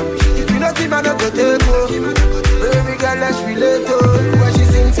 If you don't think I don't go take go, baby girl let's relate to what she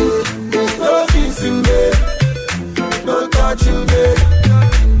sings to. No kissing babe, no touching babe,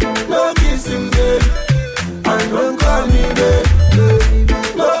 no kissing babe, and don't call me babe.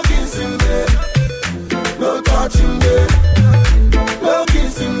 No kissing babe, no touching babe, no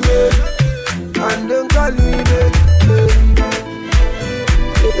kissing babe, and don't call me babe.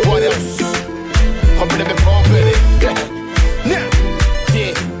 What else? I'm gonna be more with it. Yeah.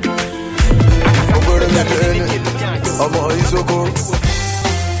 I'm always so cool.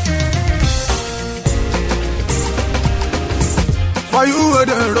 For you, I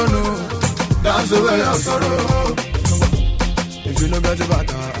don't know. That's the way I sorrow. If you know better,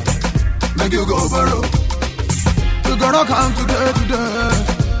 make you go borrow. You gonna come today,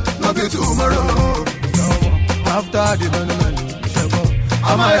 not be tomorrow. After the money,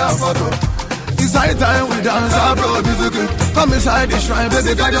 I'm a photo. Inside time we dance Afro music. Come inside the shrine,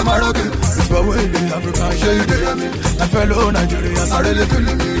 baby, got your Moroccan. It's for when the African show you the me. My fellow Nigerians are really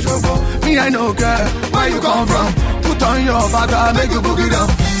feeling me. Me, I no care where you come from. Put on your bata, make you boogie down.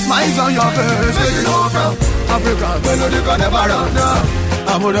 Smiles on your face, make you know from. African melody can never run down.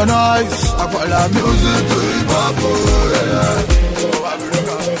 I'm with the noise, I call that music to hip-hop.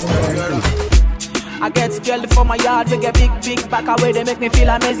 I get a girl for my yard, they get big back away, they make me feel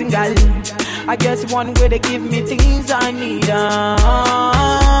amazing, girl. I get one way they give me things I need.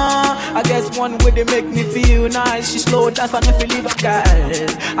 I get one way they make me feel nice. She slow dance and if you leave a girl.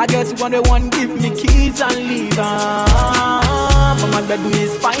 I get one they one give me keys and leave. But my bedroom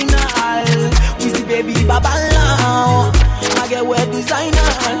is final. We see baby baba now. I get wear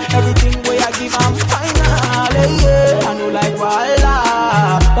designer. Everything way I give I'm final. Yeah, I know like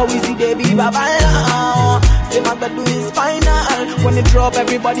voila. But we see baby baba now. Say my bedroom is final. When they drop,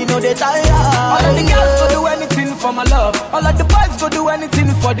 everybody know they tired. All of the girls go do anything for my love. All of the boys go do anything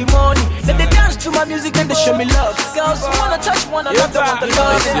for the money. Then they dance to my music and they show me love. Girls wanna touch one another, want to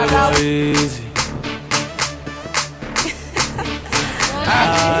love them.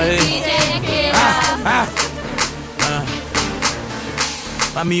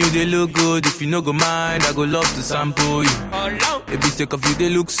 Mommy, you they look good. If you no go mind, I go love to sample you. Baby, sick of you, they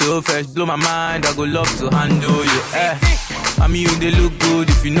look so fresh. Blow my mind, I go love to handle you. Mommy, you they look good.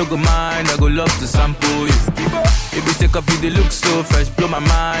 If you no go mind, I go love to sample you. Baby, sick of you, they look so fresh. Blow my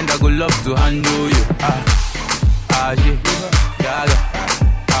mind, I go love to handle you. Yeah, yeah,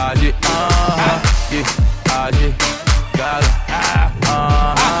 yeah,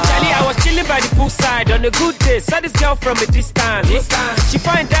 Charlie, I was chilling by the poolside on a good day. Saw this girl from a distance. She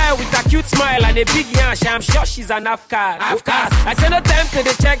find out with a cute smile and a big yash. I'm sure she's an Afghan. I said no time to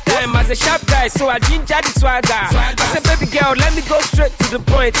the check time as a sharp guy, so I ginger the swagger. I said, baby girl, let me go straight to the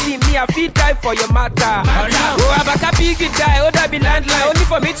point. See me, I feel die for your matter. Oh, I'm a big guy, oh, that be landline. Only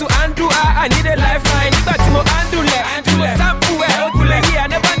for me to undo, I need a lifeline. You got to mo undo le, sample well, I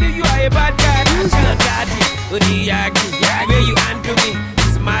never knew you are a bad guy. Daddy, oh, the yagi, where you undo me.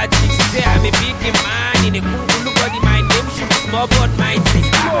 Magic, she say I'm a big man in a cool body. My name should be small but mighty.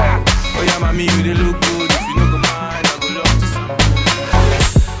 Oh yeah, mommy, you they look good. If you no go mind, I go love to sample.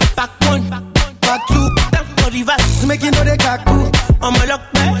 Back one, back two, back for reverse. Make you know they kaku. I'm a lock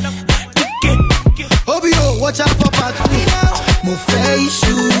man. Obio, watch out for part two. Mo face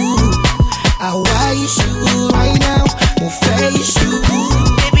you, I wish you right now. Mo face you,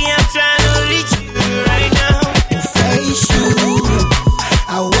 baby, I'm trying to reach you right now. Mo face you.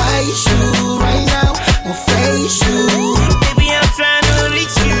 I wish you right now, my face you. Baby, I'm trying to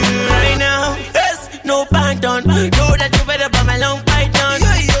reach you right now. Yes, no python. Know that you better buy my long python.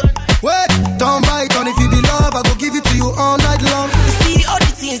 Wait, don't bite on. If you be love, I go give it to you all night long. You see all the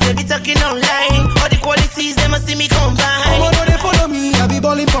things they be talking online. All the qualities, they must see me combine. Oh, no, they follow me, I be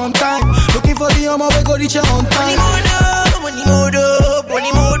balling from time. Looking for the homo, we go reach your on time. Money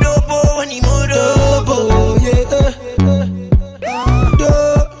modo, yeah.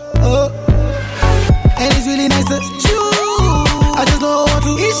 And it's really nice to meet you. I just don't want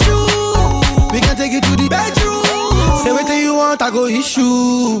to issue. We can take it to the bedroom. Say what you want, I go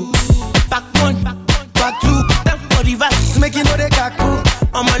issue. Back one, back two, back for reverse. Make you know they kaku.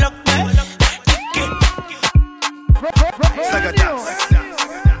 I'm a lock man.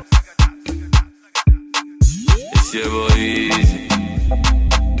 It's your boy Easy.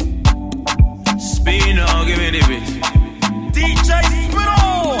 Spino, give me the beat. DJ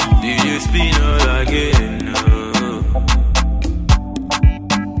Spino. DJ Spino again.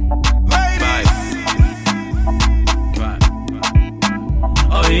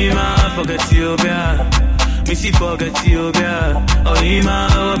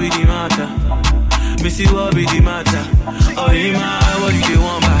 be the matter? Missy, what be the matter? Oh, Ima, what do you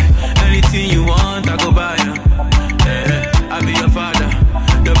want buy? Anything you want, I go buy ya. I be your father,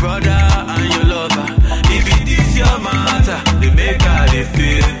 your brother, and your lover. If it is your matter, they make how they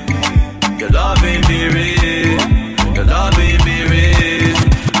feel. Your love ain't be real. Your love ain't be real.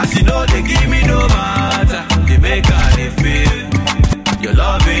 As you know, they give me no matter. They make how they feel. Your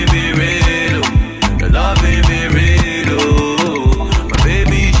love ain't be real. Your love ain't be real. Oh, my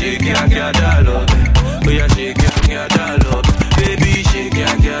baby, shake ya, ya, da, love. Oh, yeah, shake ya, ya, da, love. Baby, shake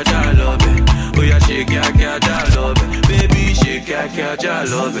ya, ya, da, love. Oh, yeah, shake ya, ya, da, love. Baby, shake ya, ya, da,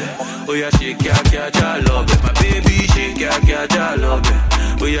 love. Oh, yeah, shake ya, ya, da, love. My baby, shake ya, ya, da, love.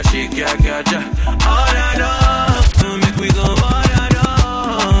 Oh, yeah, shake ya, ya, da. All I know, make we go all I know.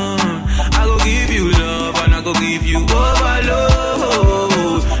 I go give you love and I go give you overload.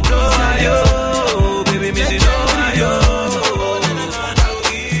 No, I yo, baby, miss it, no, I yo.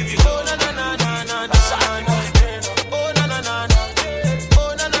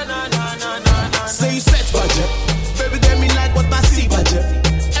 Say you set budget, baby, get me like what I see budget.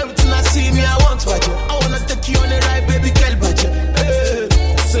 Everything I see me, I want budget. I wanna take you on the ride, baby, girl budget. Hey,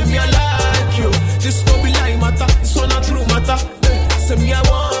 say me I like you, this no be lie matter, this one not true matter. Hey, say me I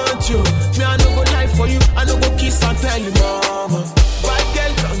want you, me I no go lie for you, I no go kiss and tell you mama. Bad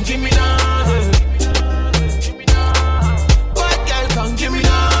girl, come give me now. Hey. Bad girl, come give me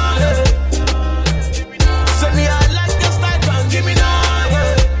now. Hey. Say me I like your style, come give me now.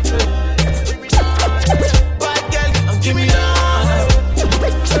 Give me now.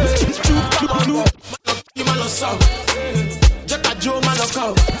 You man lost out. Jacka Joe man lock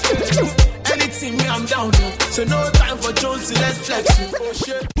out. Anything me I'm down. So no time for Jonesy, let's flex.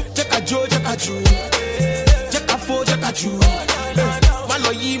 Jacka Joe, Jacka Joe. Jacka 4, Jacka Joe. Man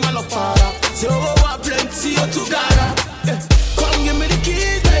no ye, man no para. Say oh what plenty of together. Come give me the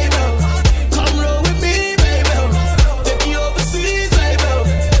keys, baby. Come roll with me, baby. Take you overseas, baby.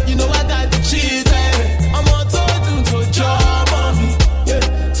 You know I got the cheese, baby. I'm on to job on me, yeah,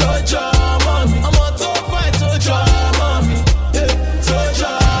 to job on me. I'm on to fight to job on me, yeah, to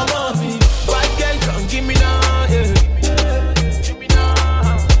job on me. Bad girl, come give me now, yeah, give me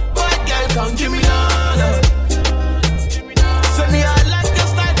now. Bad girl, come give me now, yeah. Say me I like your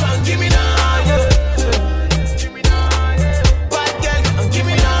style, come give me now, yeah, give me now, yeah. Bad girl, come give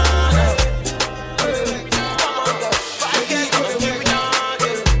me now, yeah. Come on, bad girl, come give me now,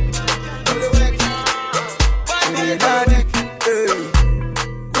 yeah.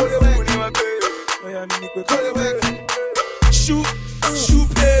 Shoot,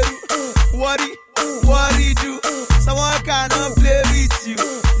 baby. What he do? Someone cannot play with you.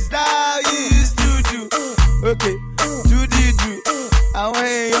 Is that how you used to do? Okay, do. I want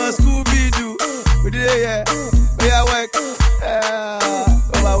your Scooby-Doo. We did it, yeah. We are work.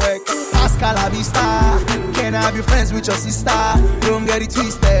 Overwork. Pascal, I be star. Can I be friends with your sister? Don't get it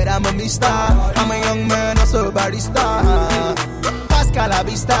twisted, I'm a mister. I'm a young man, also a barista. Pascal, I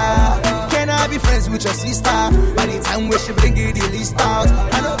be star. Can I be friends with your sister? By the time we should bring it the list out,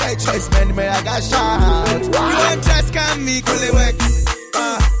 I know my choice, man, I got shout. You ain't just can me, call it work.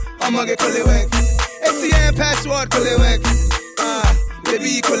 I'ma get call it work. ATM password, call it work.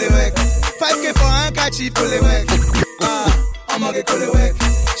 Baby, call it work. 5K for handkerchief, call it work. I'ma get call it work.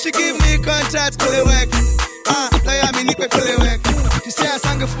 She give me contract, call it work. Like I'm in Nick, call it work. She say I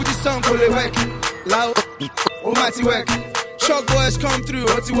sang a Fuji song, call it work. Loud, oh mighty work. Shock boys come through,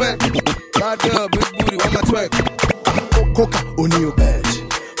 what's it work? Bad girl, big booty, what my twerk? Coca, on your bed.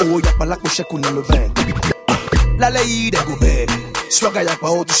 Oh, yapa like we sheku no no bang. La lady go beg. Swagger yapa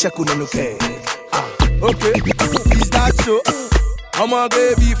oh to sheku no no keg. Okay, is that so? I'm a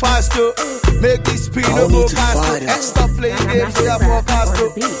baby faster. Make this speed no go faster. And stop playing games, we are forecaster.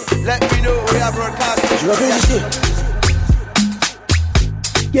 Let me know we are broadcaster.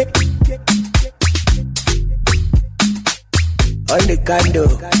 Yeah. On the condo,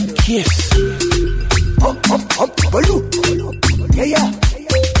 yes. Baloo. Yeah.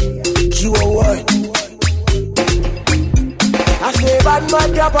 Q01. I say bad man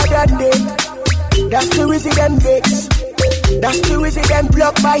drop that day. That's the reason them vex. That's the reason them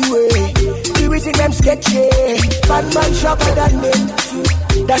block my way. The reason them sketchy. Bad man sharper than me.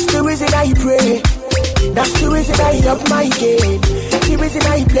 That's the reason I pray. That's the reason I up my game. The reason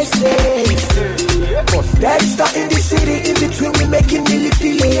I play safe. There's not in the city, in between we making milli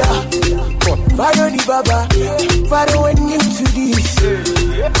Father the Baba, Father went into this.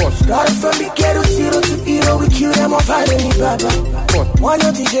 Started from the ghetto, 0 to hero, we kill them all, Father the Baba. Why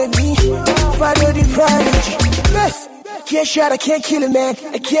not DJ me, Father the Prodigy. Yes, can't shot, I can't kill a man.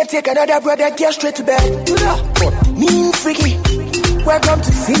 I can't take another brother, get straight to bed. Mean freaky, Welcome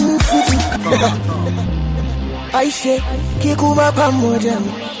to Sin City. I say, Kikuma Pamodem.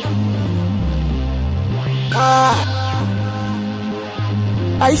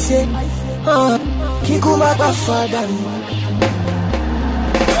 I say, Kikuma Pafadam.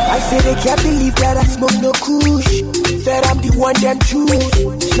 I say they can't believe that I smoke no kush. Said I'm the one them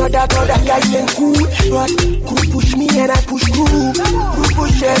choose. Not that other guys ain't cool, but could push me and I push through. Could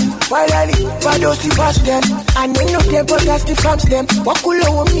push them, finally, but those who pass them. I know them, but I still farms them. What cool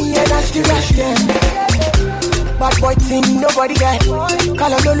over me and I still rush them. Bad boy team, nobody got.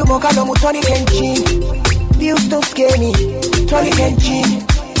 Call on Lulu, call on Tony Kenchin. Bills don't scare me, Tony Kenchin.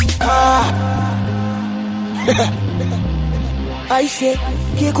 I say,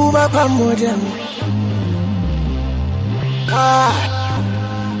 Kikuma Pamodem.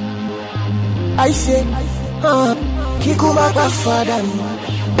 I say, Kikuma Pafadam.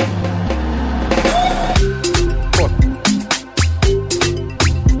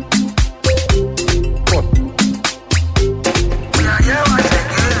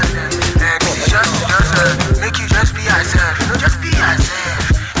 Make you just be yourself. You know, just be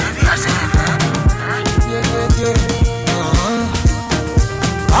yourself. Be yourself.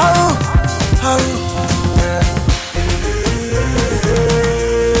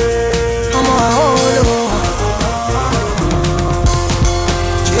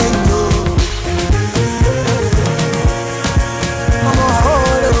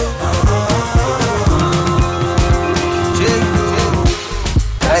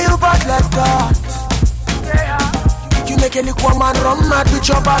 Any woman run mad with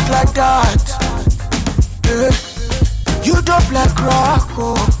your back like that. You dope like rock,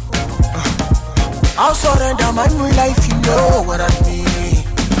 oh. I'll surrender my new life, you know what I mean.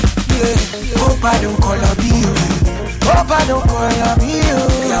 Yeah, hope I don't call up you. Hope I don't call up you.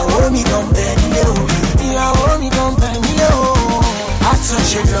 Yeah, hold me don't bend you. Yeah, hold me don't bend you. Had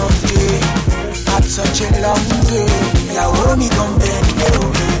such a long day. Had such a long day. Yeah, hold me don't bend you.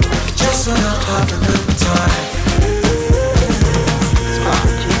 Just wanna have a good time.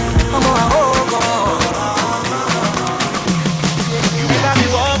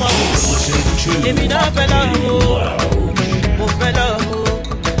 Èmi náà fẹ́ love o, mo fẹ́ love o.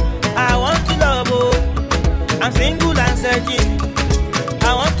 I want to love o, I'm single and searching.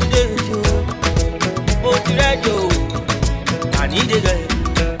 I want to date you, mo ti ready o. I need a girl.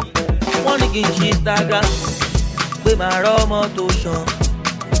 Wọ́n ní kí n ṣe Instagram, pé màá rọ́mọ tó ṣan.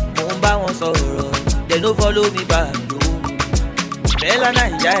 Mo ń bá wọn sọ̀rọ̀, they no follow me back o. Bella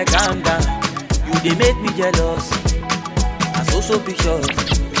Naija, calm down, you dey make me jealous. Na so pictures.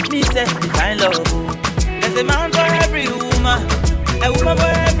 Me say define love. There's a man for every woman, a woman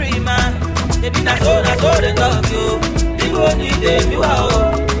for every man. Baby, that's all they love you. People need them, you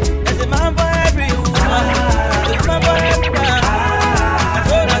are. There's a man for every woman, a woman for every man.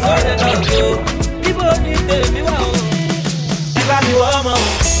 That's all they love you. People need them, you are. If I'm your woman,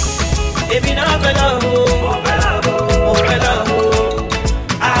 baby, now I love you.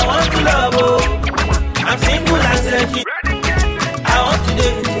 I want to love you. I'm single and searching. I want to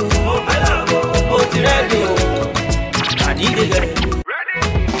date you. Ready, I need a girl.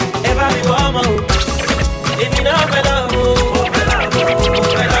 Ever be woman, if you don't love you,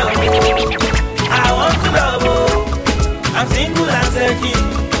 I want to love you. I'm single and searching.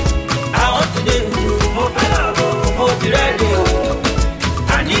 I want to date you. Ready,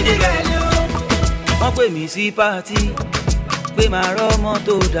 I need a girl. Wọ́n pè mí sí pàtí, pé màá rọ́mọ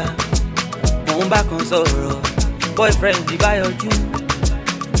tó dáa. Mò ń bá kan sọ̀rọ̀, boyfriend ti bá yọjú.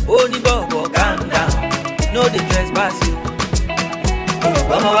 Only bubble, calm down, no the trespass you.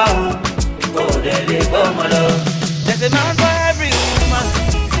 Come on, go there, come on. There's a man for every woman,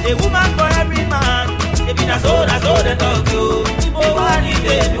 a woman for every man. If that's all they talk to. People want it,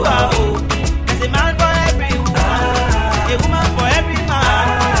 baby, wow. There's a man for every woman, a woman for every man.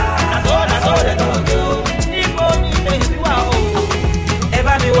 That's all they talk to. People need baby, wow.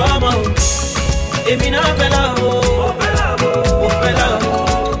 Ever be woman, if you not fellow,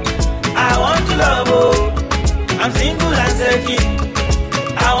 I'm single and searching.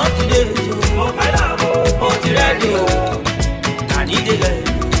 I want to date you. Oh, you ready? I need a girl.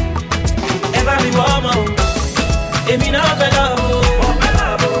 Ever be woman? If you not love,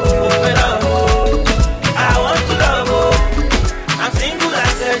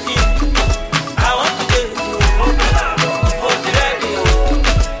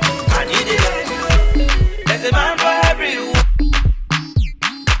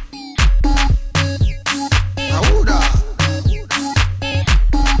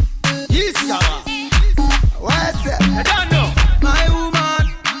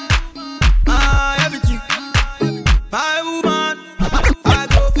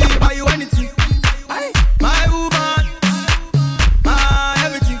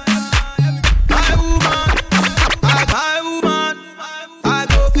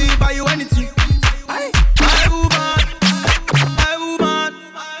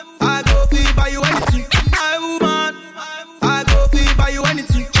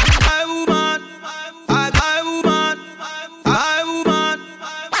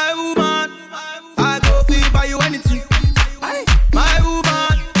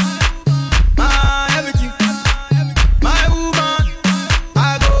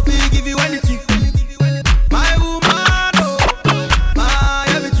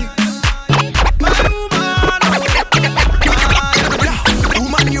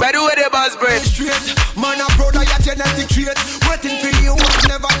 straight. Waiting for you,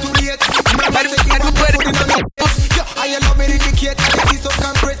 never too late. Remember the kid who put it in the yeah, I love me indicate. I be so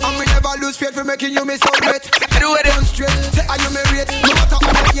concrete. And we never lose faith for making you miss so great. Do it on straight. Say are you married? No matter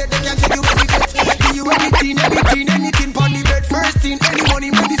how much they can tell you everything. Do you anything on the bed. First thing, any money,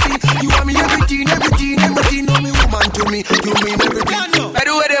 medicine. You want me everything. Know me woman to me. You mean everything. I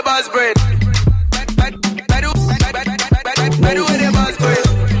do it about bread. I do it about bread.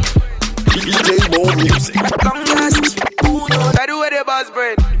 DJ More Music. I do it about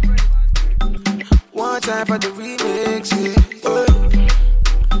bread. One time for the remix, yeah.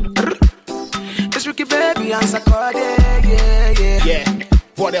 It's Ricky Baby and Sakode, yeah. Yeah.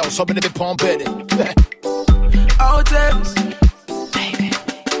 What else? I'm gonna be pumping it. Outtakes.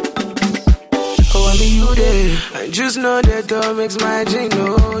 Oh, I mean you there. I just know that door makes my dream,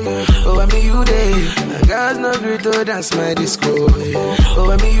 oh yeah. Oh, I mean you there. I got no great to dance my disco, yeah.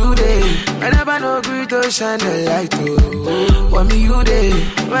 Oh, I mean you there. I never know great to shine the light, oh. I mean you there.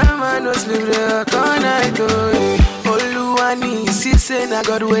 My man no sleep there all night, oh yeah. Oluwani, Sisse, I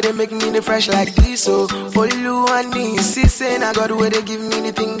got where they make me the fresh like this, oh. Oluwani, Sisse, I got where they give me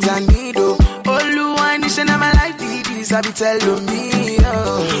the things I need, oh. Oluwani, she na my life, this I be telling me,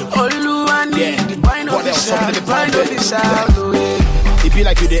 oh. Oluwani, yeah. The point of the shout, the point of the shout, oh yeah. It be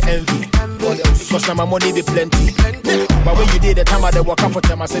like you the envy. Cause now my money be plenty. But when you did the time I the walk up for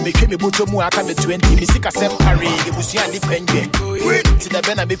them, I said, me came me buto mu aka me 20. Me sick a sem parry, you will see and depend. To the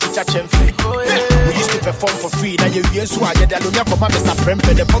ben I be feature chemfe. We used to perform for free. Now you years who I did that Lunia come Mr.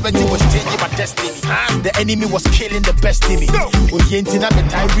 Prempe. The poverty was changing my destiny. The enemy was killing the best in me. We ain't in the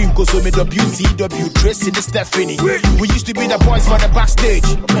time go so me WCW Tracy the Stephanie. We used to be the boys for the backstage.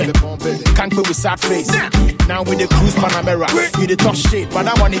 Can't go with sad face. Now with the cruise Panamera, we the talk shit, but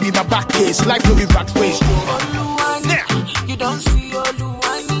I wanna be my back case. Life will be backstage. You don't see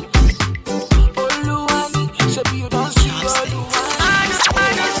Oluwani. Oluwani, so you don't see Oluwani.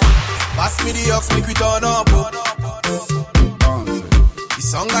 Pass me the ox, make we turn up. The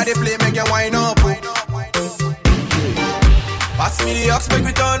song that they play make you wind up. Pass me the ox, make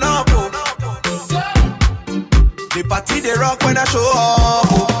we turn up. The party they rock when I show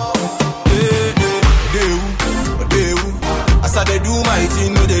up. As I they do my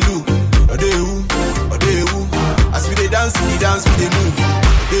thing, no they look. As we they dance, we they move.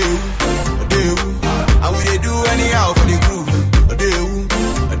 And we they do anyhow for the groove.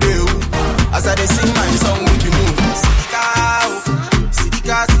 As I they sing my song, make you move.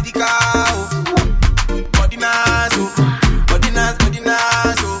 Sidika, body nice, body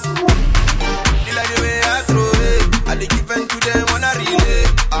nice. You like the way I throw it, I they give them to them when I relay.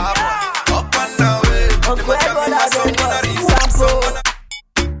 Up and down way.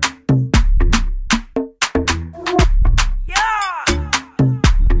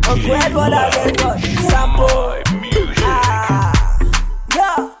 Red one again, sample.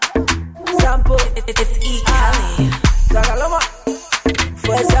 Yeah, sample. It's E. Kelly. Sagaloma.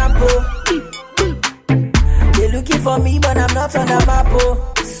 For example, they looking for me, but I'm not on the map.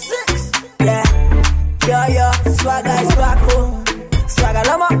 6. Yeah. Swagger is back home.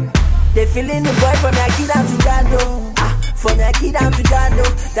 Swagaloma. They feeling the boy from Yaki down to Jando. From Yaki down to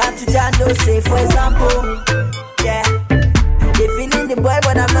Jando. Say for example, yeah. They feeling the boy,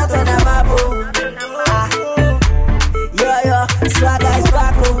 but I'm not on a map. Swagger is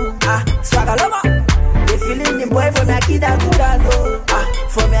back home. Swagger loma. They feeling the boy from Yaki down to Jando.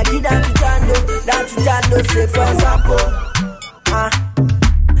 From Yaki down to Jando. Say for example,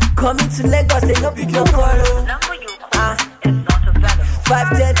 coming to Lagos, they no pick your call.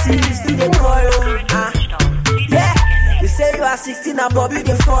 5:30, you still they call. Yeah. You say you are 16 and Bobby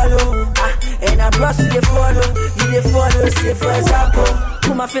they follow. And I brought you they follow. You they follow, say for example.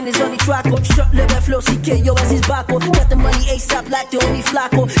 Put my fingers on the track, short level flow, CK, yo, as his back. Got the money ASAP like the only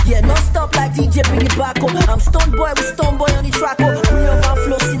flacco. Yeah, non stop like DJ, bring it back. I'm Stone Boy with Stone Boy on the track. Bring up our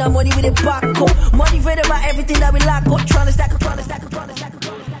flow, see that money with it back. Motivated by everything that we lack. Tryna stack.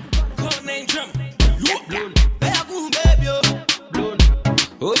 Code name drum.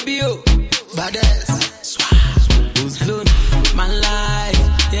 Obio, badass, who's blown? My life,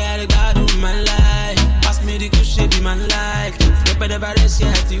 yeah, they got do my life. Pass me the good shit, be my life. Step at the baddest,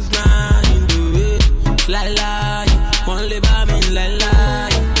 yeah, still grind, do it. Lie, only by me, lie.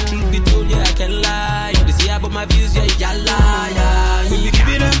 Truth be told, yeah, I can't lie. They see about my views, yeah, lie. We be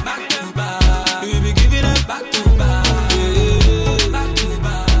giving them back to back. We be giving them back to back. Back to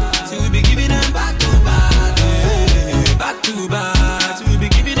back. So we be giving them back to back. Back to back.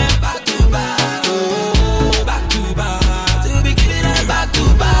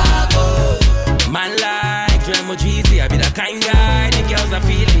 I be the kind guy, the girls are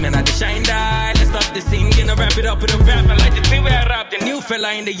feeling, man, I the shine die. Let's stop the singing and wrap it up with a rap. I like the thing where I rap. The new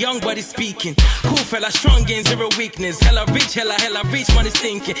fella in the young body speaking. Cool fella, strong in zero weakness. Hella reach, money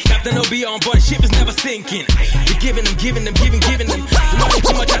stinking. Captain OB on board, ship is never sinking. We giving them. You know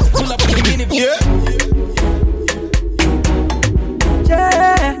too much, I have to pull up on the minute. Yeah.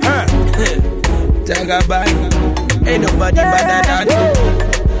 Jagabai. Ain't nobody better than you.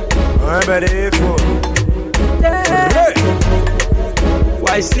 I'm ready for.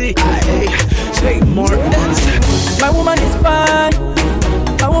 YC. Say more dance. My woman is fine.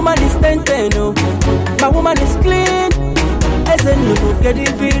 My woman is 10-10, oh. My woman is clean. As a new get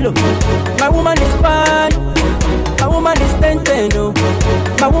it feel. My woman is fine. My woman is 10-10, oh.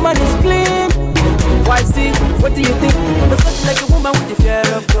 My woman is clean. YC, what do you think? Looks just like a woman with the fear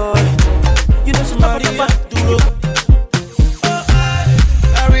of God. You know she's not a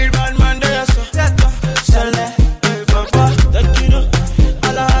I real bad man there, so Sele, Papa, that you know.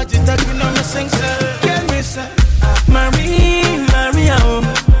 All I had to take you know me sing, get me say Maria, oh.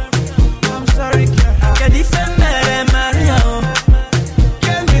 I'm sorry, girl. Get it from Maria, oh.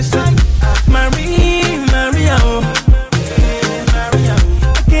 Get me say Maria, oh. Maria,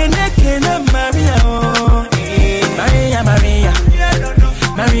 can Maria, oh. Maria.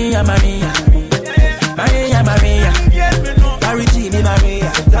 Marry me, Maria.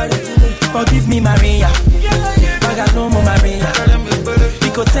 Forgive me, Maria. I got no more Maria.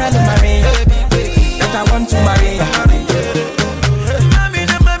 You could tell her, Maria, that I want to Maria.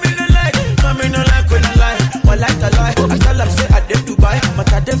 Mommy no like when I lie. Well, like a lie. I tell them say I did Dubai,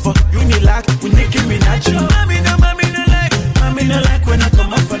 but I did for Unilag with Nicki Minaj. Mommy no like when I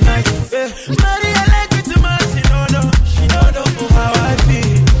come up for night. Maria like me too much, she don't know how I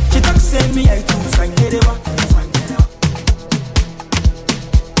feel. She talk say me I too sang it ever.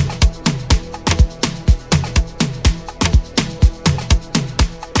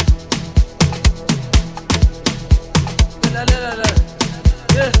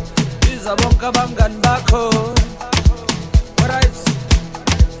 Yeah, this a bunga bangan back home. Alright.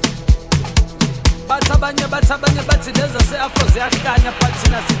 Batabanya, there's a say afro ziakanya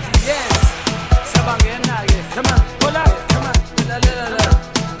patina city. Yes. Sabangena, come on, hola, come on.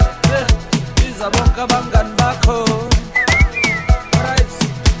 Yeah, this a bunga bangan back home. Alright.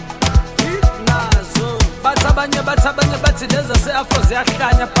 Nah, so batabanya, there's a say afro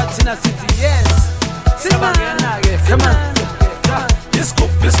ziakanya patina city. Yes. Sabangena, come on.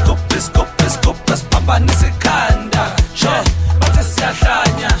 Biscup, papa nisikanda. Sure, but it's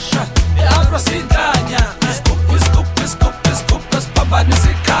Yashanya. Afro Sintanya. Biscup, papa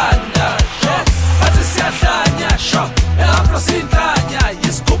nisikanda. Sure, but it's Yashanya. Sure, Afro Sintanya.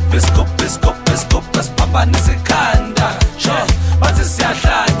 Biscup, papa nisikanda. Sure, but it's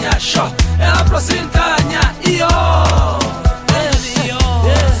Yashanya. Sure, Afro Sintanya. Yo.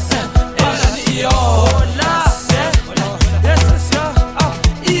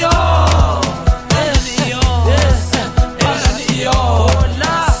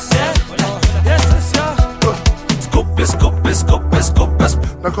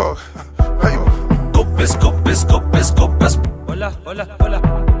 Nicole, hey. Hola.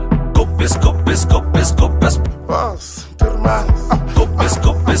 Boss, tell me.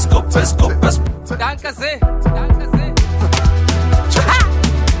 Danke sehr.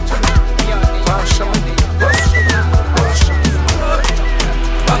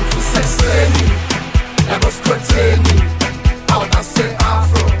 Bank for sexeni, never scrutiny. Out I say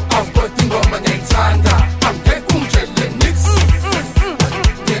Afro, I've got the woman in Tanga. I'm getting jelly nix.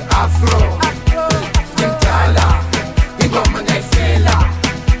 The Afro, Impala, the woman I feel.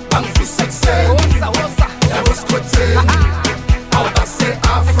 Bank for sexeni, never scrutiny. Out I say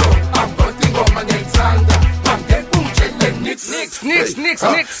Afro, I've got the woman in Tanga. I'm getting jelly nix.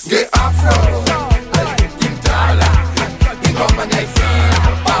 The Afro, Impala, the woman I feel.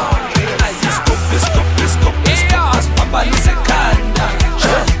 Papa nisikanda.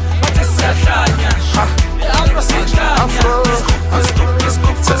 But it's Yashanya. Afro Sintanya.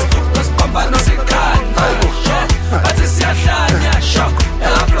 Papa nisikanda. But it's Yashanya.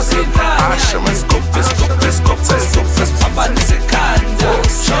 Afro Sintanya. Papa nisikanda.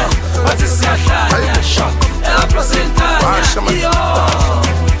 But it's Yashanya. Afro Sintanya.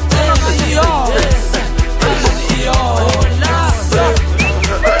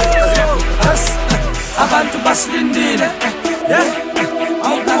 Abantu basilindile,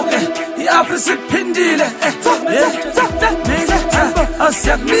 awubuke i-Afro siphindile,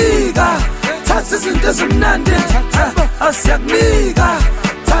 asiyakunika, thatha izinto ezimnandi, asiyakunika,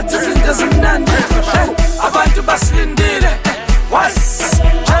 thatha izinto ezimnandi, abantu basilindile,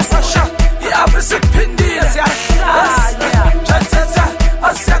 i-Afro siphindile,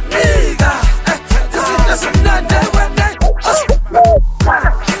 asiyakunika, izinto ezimnandi.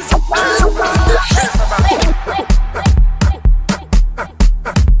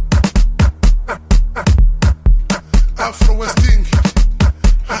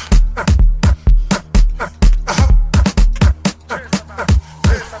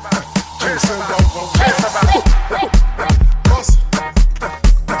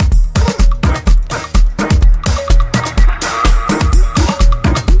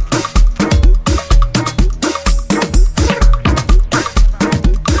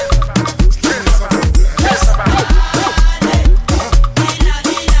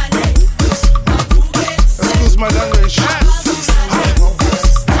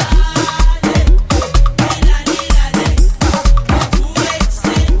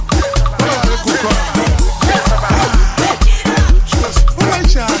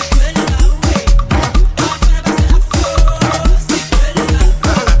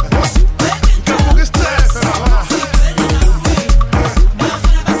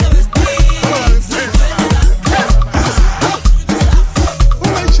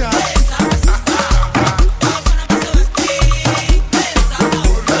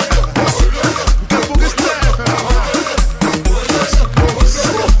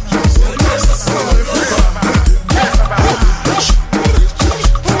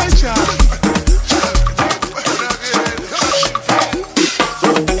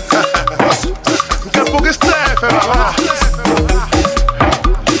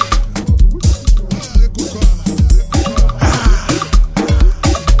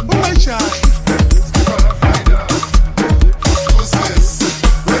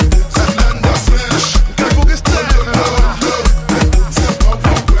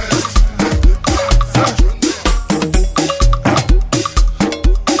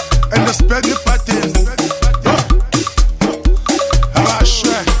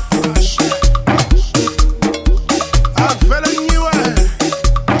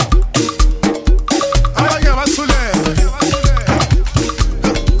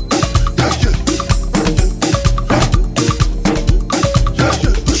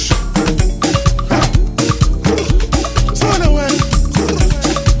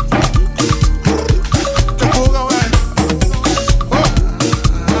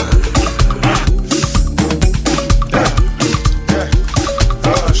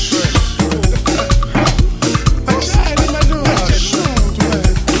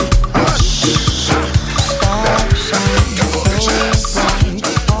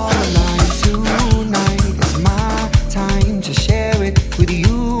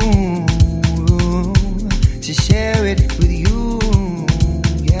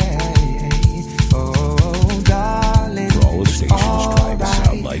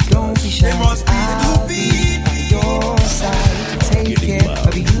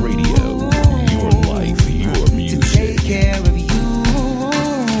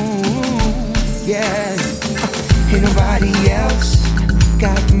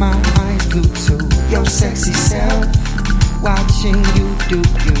 do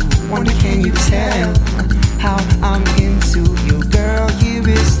you? Wonder can you tell how I'm into you? Girl, here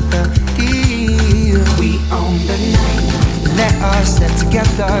is the deal. We own the night. Let us step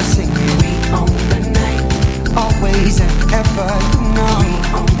together singing. We own the night. Always and ever, you know. We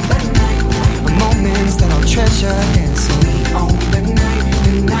own the night. The moments that I'll treasure dancing. We own the night,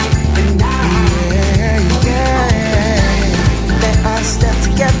 the night, the night. Yeah, yeah. Let us step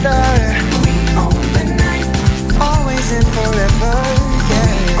together. We own the night. Always and forever, yeah.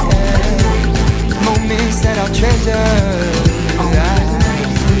 Moments that I'll treasure. The night,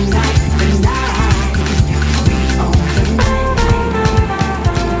 the night, the night. We own the night.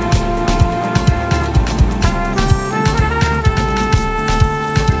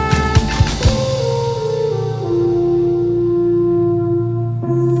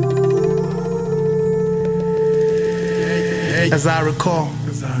 As I recall,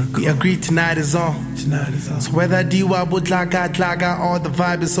 we agreed tonight is on. So whether diwa budlaga dlaga or the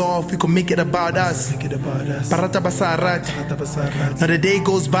vibe is off, we can make it about us. Barata basarat. Now the day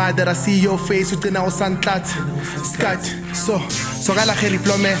goes by that I see your face within our sunclat. Scat. So gala kheri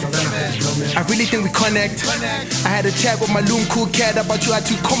plome. I really think we connect. I had a chat with my loon cool cat about you. I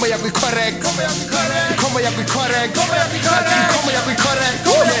do come ya we correct. Come ya we correct. Come ya we correct.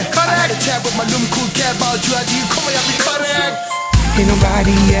 I had a chat with my loon cool cat about you. I do come ya we correct. Ain't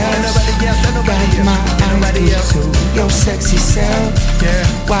nobody else, got my eyes to your sexy self.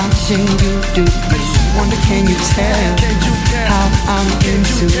 Watching you do this. Wonder can you tell how I'm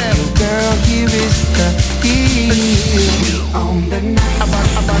into you? Girl, here is the deal. We own the night.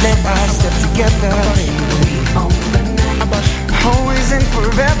 Let us step together. We own the night. Always and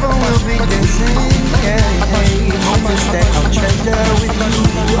forever we'll be dancing. Yeah, moments that I'll treasure with you.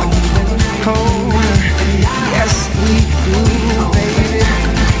 Oh, yes we do, baby.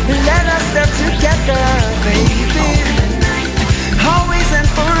 Let us step together, baby. Always and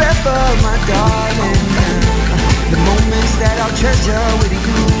forever, my darling. The moments that I'll treasure with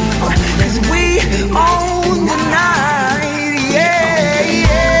you. 'Cause we own the night, yeah,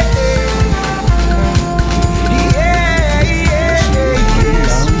 yeah.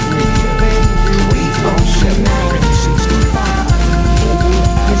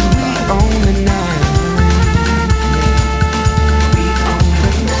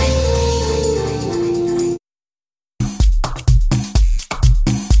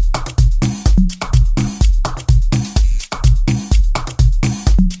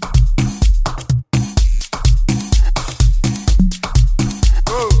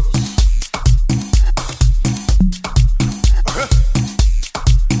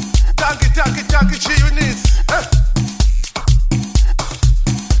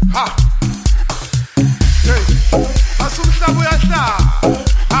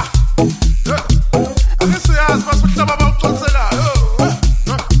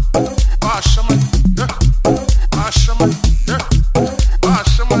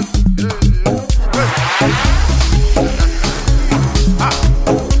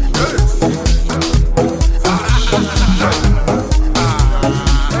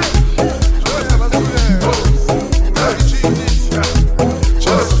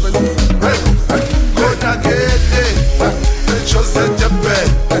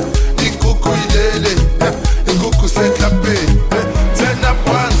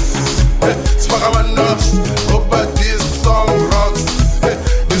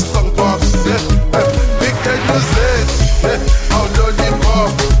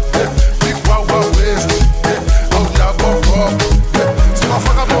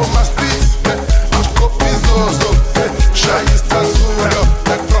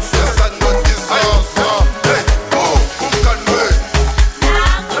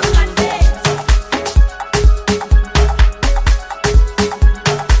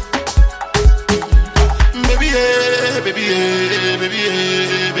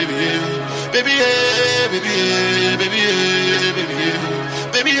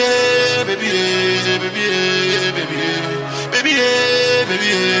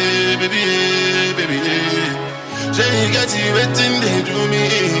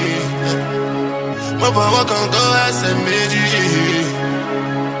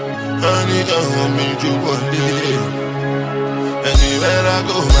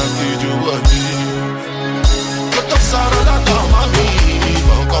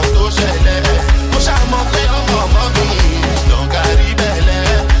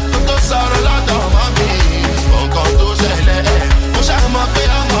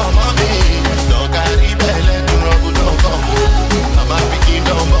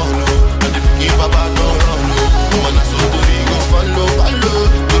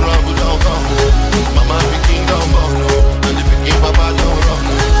 Mama, picking down, and the picking papa don't run.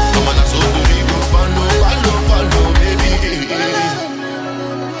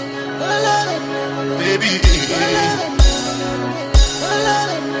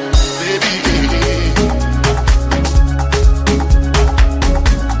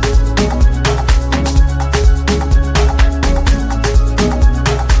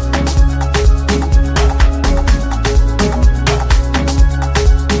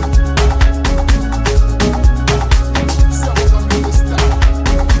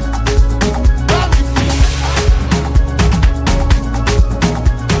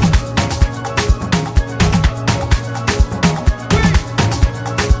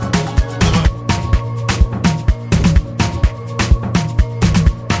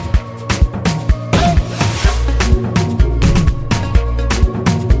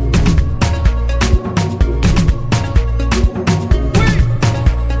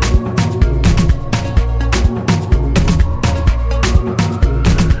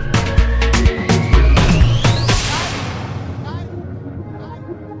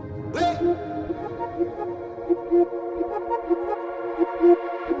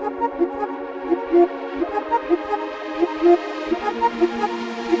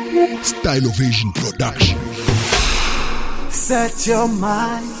 Stylovation Production. Set your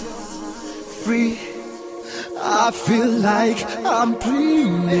mind free. I feel like I'm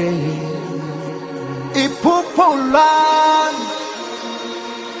dreaming. Ipopolan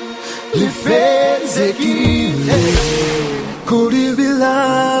Lifezekile. Could it be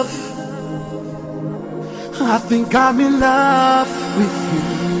love? I think I'm in love with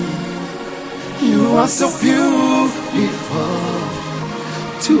you. You are so beautiful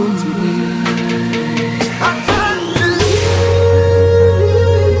to me. I can't believe,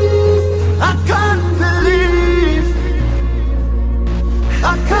 I can't believe, I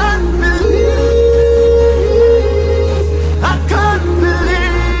can't believe, I can't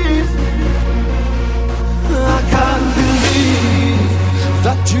believe, I can't believe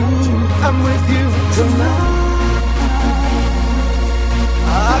that I'm with you tonight. I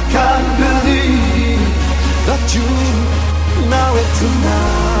can't believe that you know it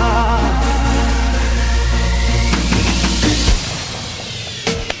tonight.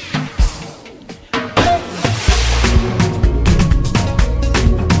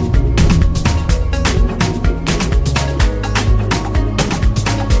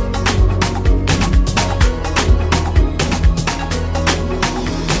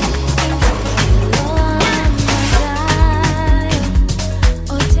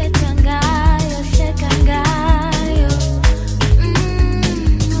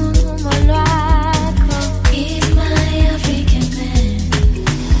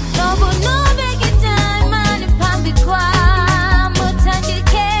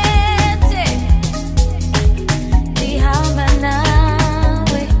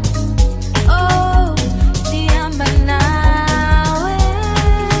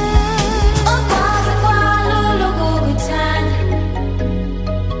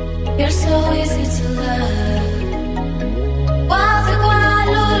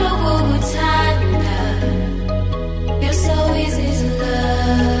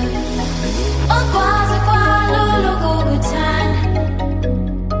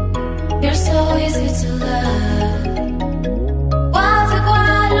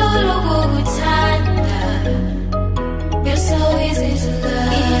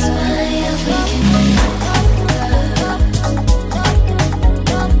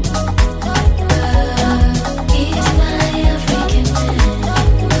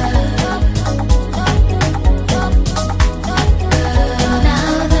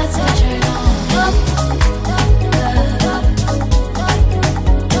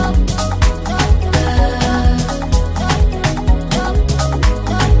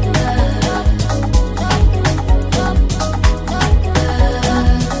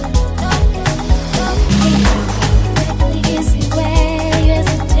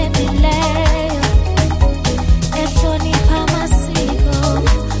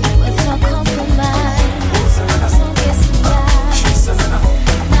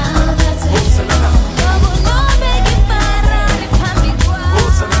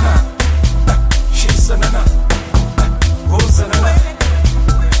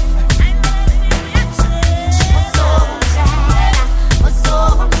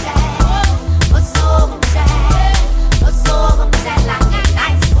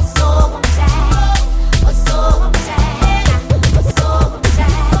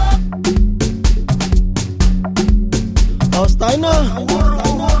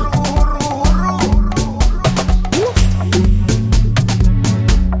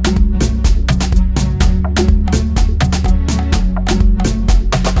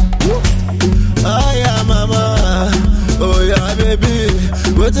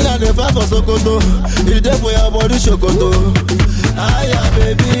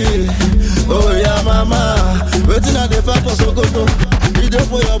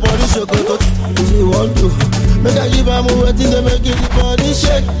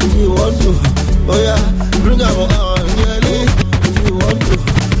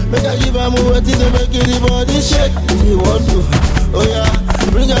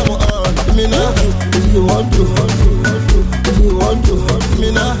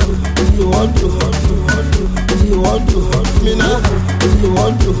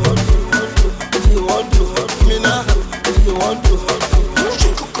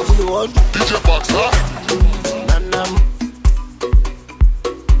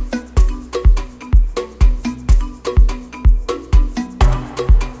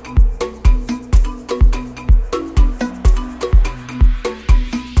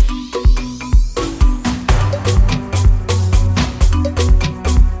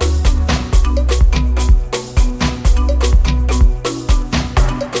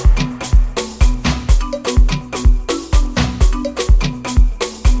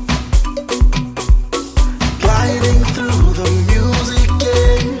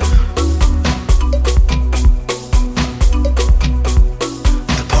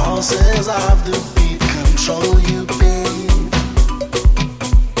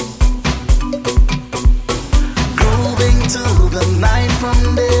 from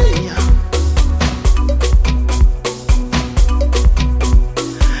day.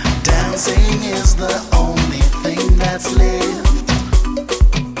 Dancing is the only thing that's left.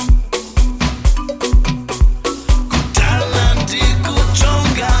 Kutalandi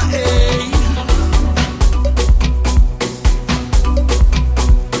kuchonga,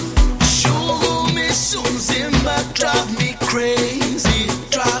 Shulumi Sunzimba drive me crazy,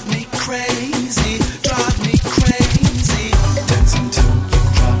 drive me crazy, drive me crazy. Dance until you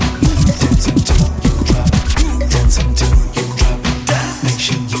drop, dance until you drop, dance until you drop. Make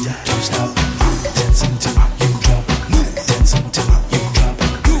sure you don't stop. Dance until you drop, dance until you drop,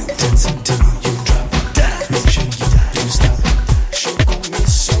 dance until you drop. Make sure you don't stop. Shulumi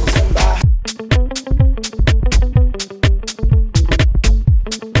Sunzimba.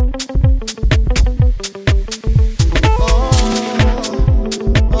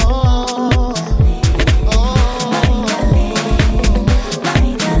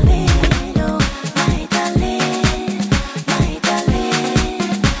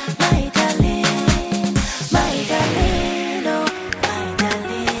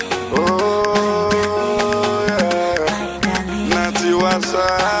 Natty was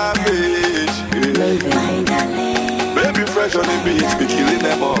savage. Baby fresh on the beat, be killing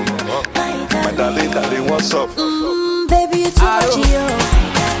them all. My darling, darling, what's up? Baby, you too much, yo.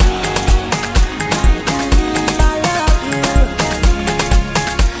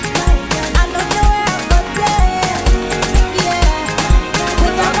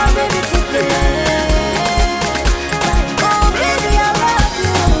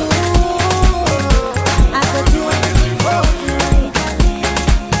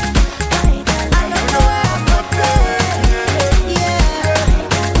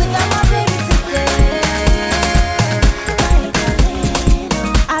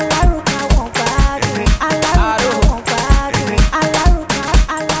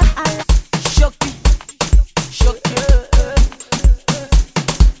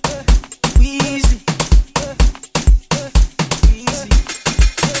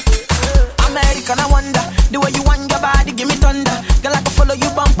 American, I wonder the way you want your body, give me thunder. Girl, I can follow you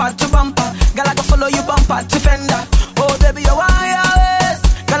bumper to bumper. Girl, I can follow you bumper to fender. Oh, baby, you're wireless.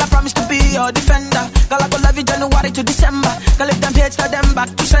 Girl, I promise to be your defender. Girl, I can love you January to December. Girl, if them hate, tell them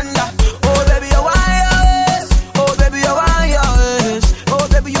back to sender. Oh, baby, you're wireless. Oh, baby, you're wireless. Oh,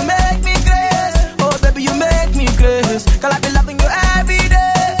 baby, you make me grace. Oh, baby, you make me grace. Girl, I be loving you every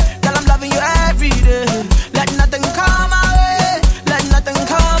day. Girl, I'm loving you every day. Let nothing come my way. Let nothing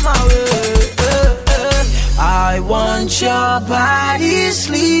come my way. I want your body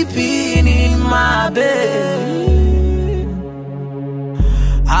sleeping in my bed.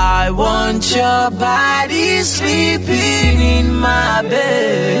 I want your body sleeping in my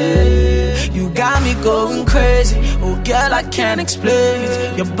bed. You got me going crazy. Oh girl, I can't explain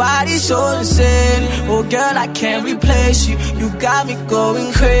it. Your body's so insane. Oh girl, I can't replace you. You got me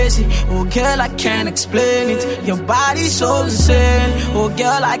going crazy. Oh girl, I can't explain it. Your body's so insane. Oh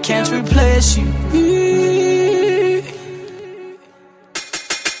girl, I can't replace you.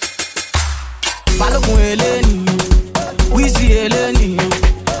 Balogun eleni, Wizzy eleni,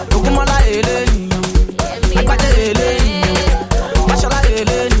 Ogunmola eleni, Agbade eleni, Mashola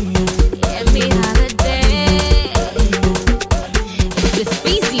eleni. Every holiday, it's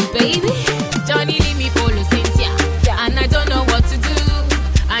busy, baby. Johnny leave me follow Cynthia, and I don't know what to do.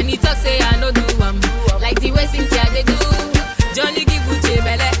 And he talk say I no do like the way Cynthia they do. Johnny give Uche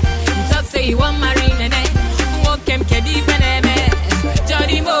belle, he talk say he want marry Nene. Walk him kedi feneme.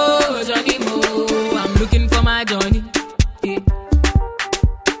 Johnny Mo, Johnny Mo. I'm looking for my Johnny. Yeah.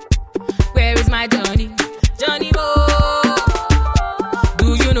 Where is my Johnny? Johnny Mo.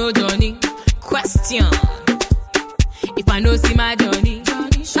 Do you know Johnny? Question. If I know see my Johnny, I'm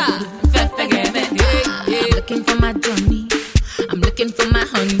looking for my Johnny. I'm looking for my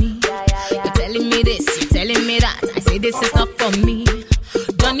honey. You're telling me this, you're telling me that. I say this is not for me.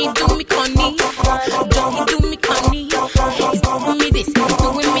 Johnny do me conny. Johnny do me conny. He's doing me this, he's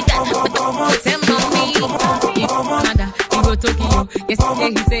doing me that. But don't tell me. Nada, he go Tokyo.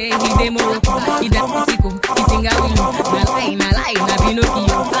 Yesterday he say he dey Morocco. He dey Mexico. He sing a willow. Na lie, na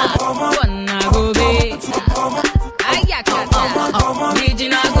Pinocchio. Wanna go beta. Ayakata.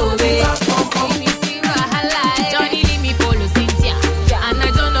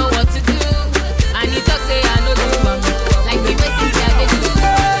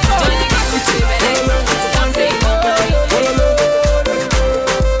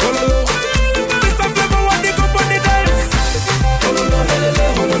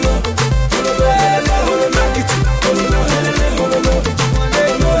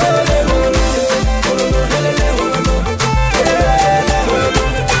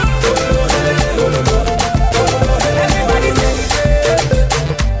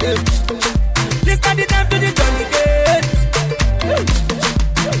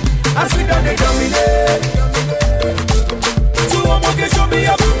 that they dominate. So I'm gonna show me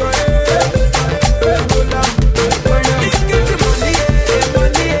up. It's getting money,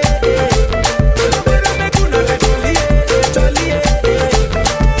 money. Nobody make you not get jolly, jolly.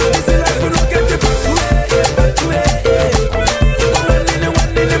 It's like we don't get it back to it. One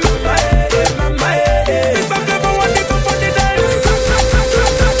in the mama, it's a flavor one day to put it down.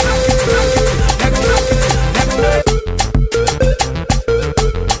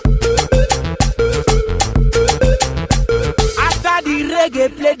 After the reggae,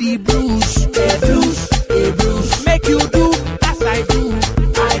 play the blues, blues. Make you do as I do.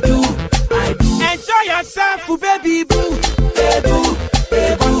 Enjoy yourself, baby boo, boo.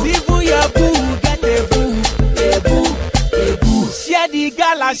 Cause even your boo get a boo. Share the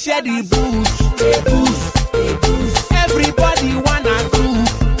gala, share the booze, Everybody wanna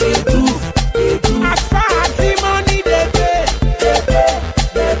groove, As far as the money they pay,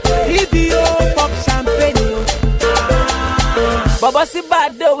 EBO pop champagne. Baba si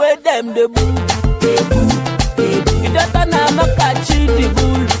bad the way them the boo. You don't know I'm a catchy the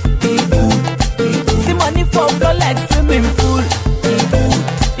bull. See money for flow like swimming pool.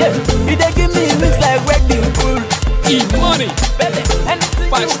 Yeah, you dey give me wings like wedding pool. Eat money. Baby, anything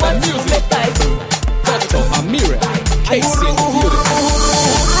you Watch the want music. to make I do. Dr. Amira, Casey, beautiful.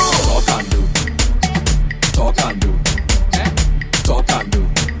 Talk and do. Talk and do. Talk and do.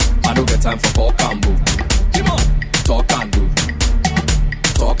 I don't get time for talk and do. Come on. Talk and do.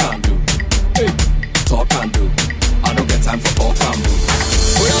 Talk and do. Hey. Talk and do. I don't get time for talk and do.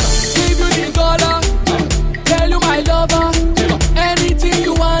 Give you the dollar. Tell you my lover. Anything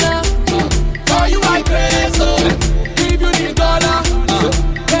you wanna. For you I pray so. Give you the dollar.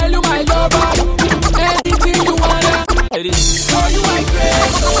 Tell you my lover. Anything you wanna. For you I pray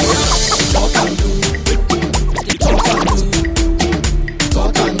so. Talk and do. Talk and do.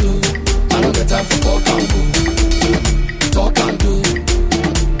 Talk and do. I don't get time for talk and do. Talk and do.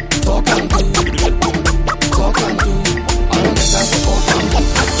 Talk and do. Talk and do. I don't get time for talk and do.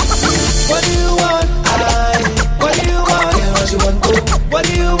 What do you want? What do you want? Yeah, what you want? What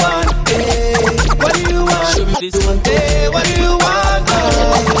do you want? Hey, what do you want? Hey, what do you want?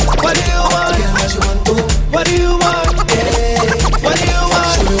 What do you want? Yeah, what you want? What do you want? Hey, what do you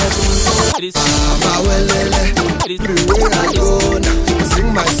want? Everywhere I go now, sing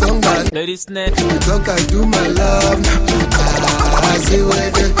my song now. Ladies net, Talk I do my love now. I see where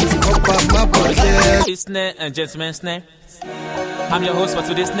they pop up my body. ladies net and gentlemen net. I'm your host for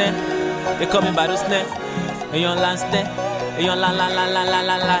today's net. They call me Baru Snare. And you on last net. And you on la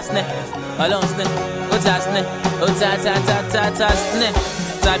snare. Alone snare. Ota snare. Ota snare.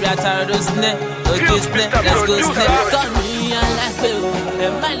 Tabia tarado snare. Okay snare. Let's go snare. Call me I like you.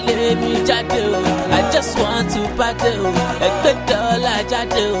 And my lady jade. I just want to party. Ekpe dollar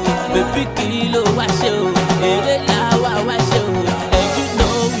jade. Baby kilo wash you. Ere lawa wash you. And you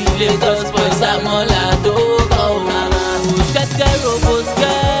know we Lagos boys are more like dogo. Skeskero.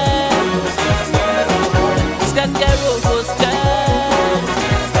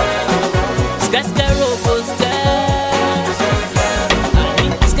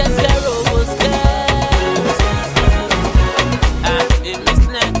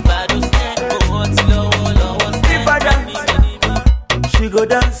 She go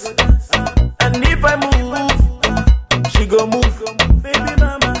dance, and if I move, she go move. Baby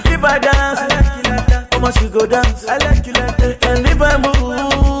mama, if I dance, I like you like that. Mama, she go dance, I like you like that. And if I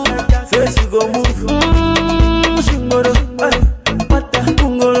move, say she go move. She go do, pata,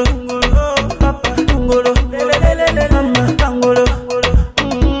 tungolo, papa, tungolo, mama, tungolo,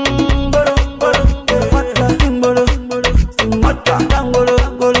 pata, tungolo, mata, tungolo,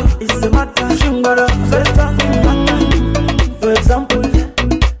 it's a mata, tungolo, for example.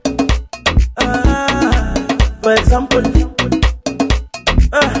 For example,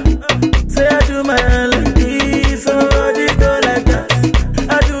 say I do my hair like this, somebody go like that.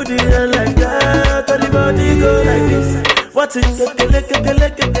 I do the hair like that, everybody go like this. What's it?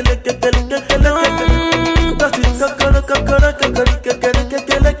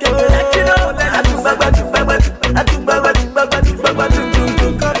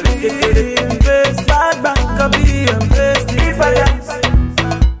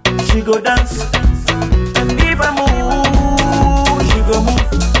 She go dance. And if I move, she go move.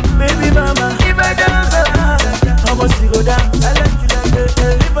 Baby mama, if I dance, how much she go dance? I like you like that.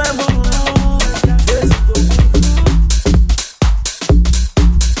 And if I move, yes, go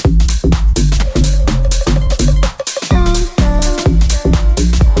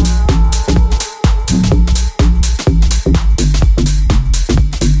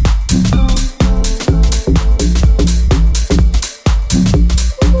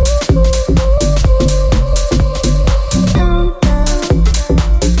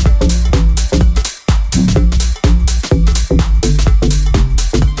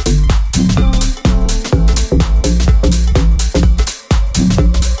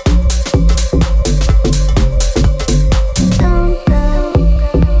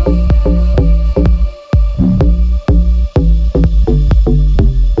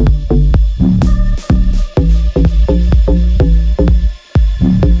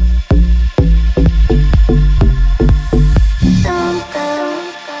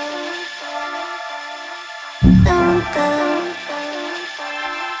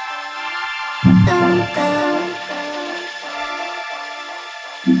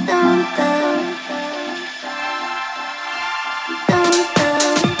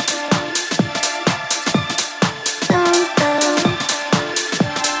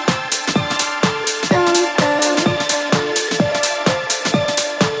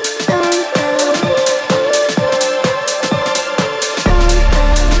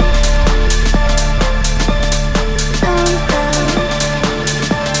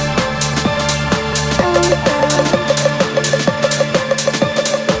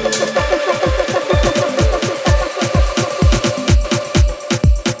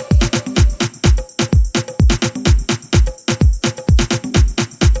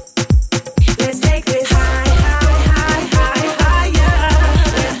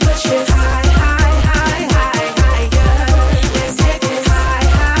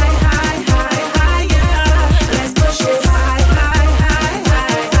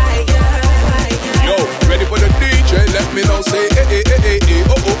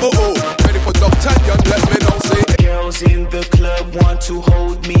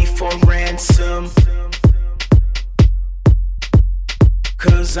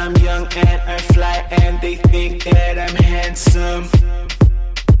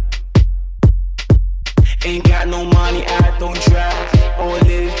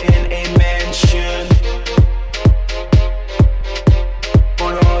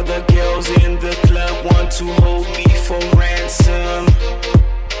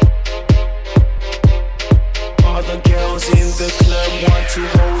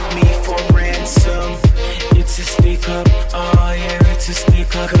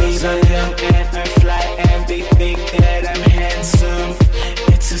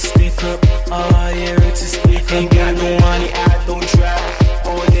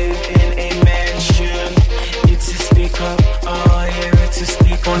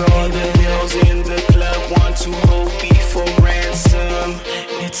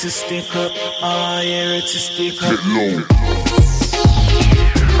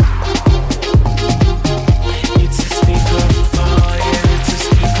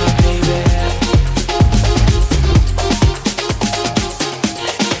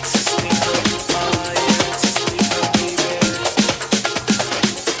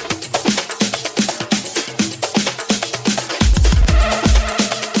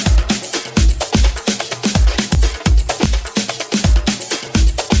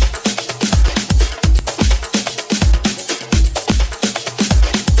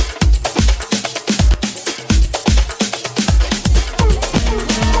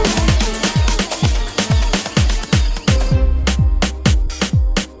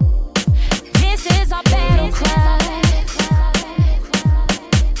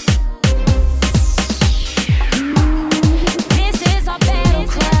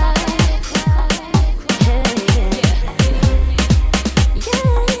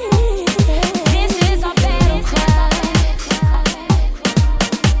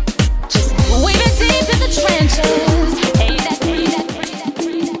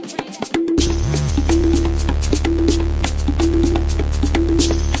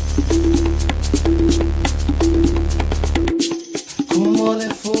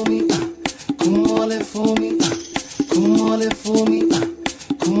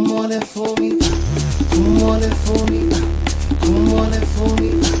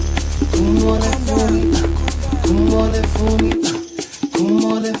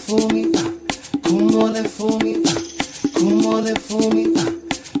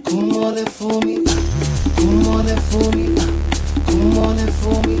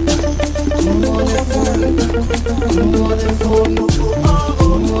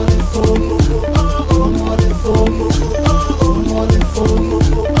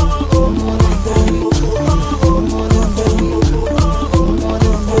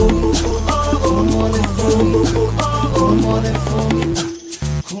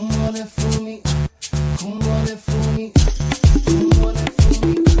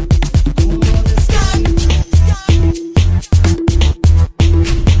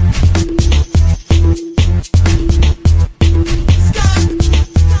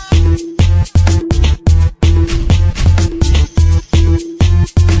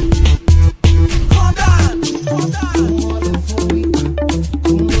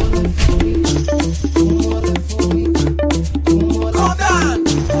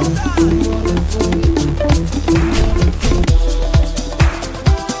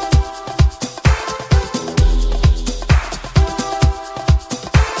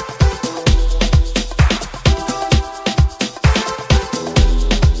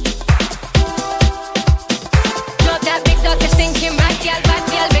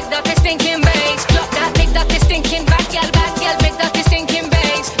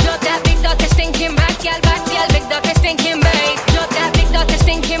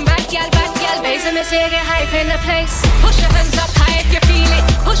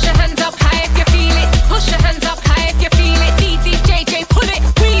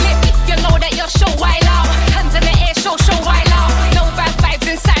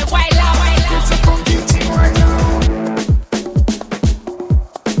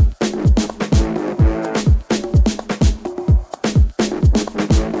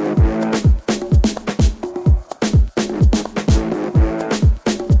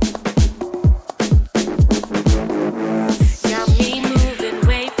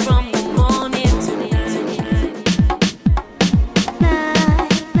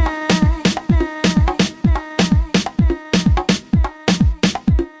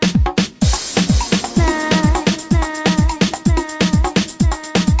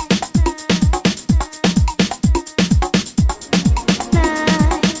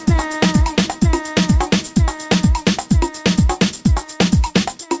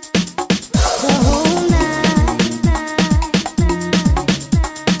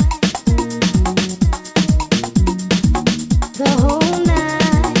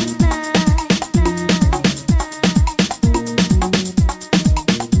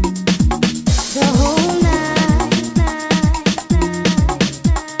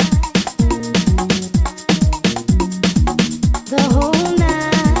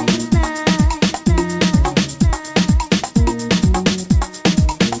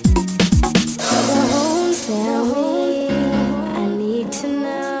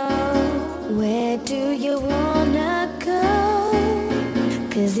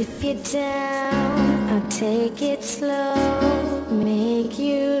 'Cause if you're down, I'll take it slow, make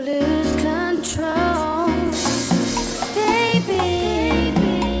you lose control. Baby,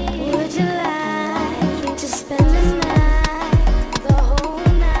 would you like to spend the night, the whole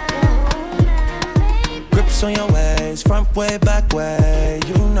night? Grips on your ways, front way, back way.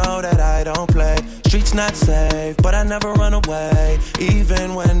 You know that I don't play. Streets not safe, but I never run away,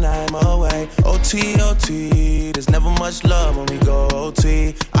 even when I'm away. OT, OT, there's never much love when we go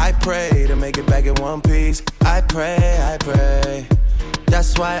OT. I pray to make it back in one piece. I pray.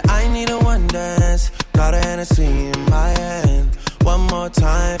 That's why I need a one dance. Got a Hennessy in my hand. One more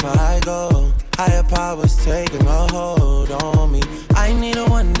time before I go. Higher powers taking a hold on me. I need a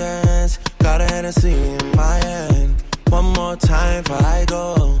one dance. Got a Hennessy in my hand. One more time before I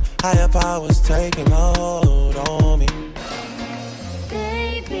go. Higher powers taking a hold on me.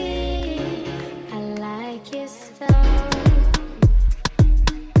 Baby, I like your style.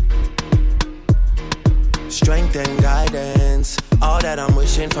 Strength and guidance, all that I'm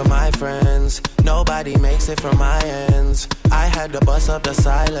wishing for my friends. Nobody makes it from my ends. I had to bust up the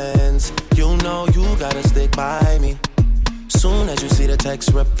silence. You know you gotta stick by me. Soon as you see the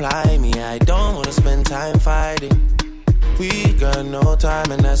text, reply me. I don't wanna spend time fighting. We got no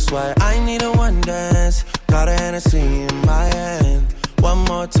time and that's why I need a one dance. Got a Hennessy in my hand. One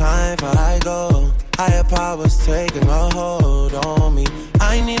more time before I go. Higher powers taking a hold on me.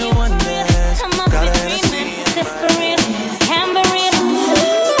 I need a one dance. Got a Hennessy in my hand.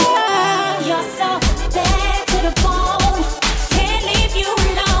 You're so bad to the bone. Can't leave you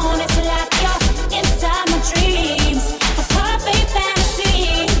alone. It's like you're inside my dreams. A perfect fantasy.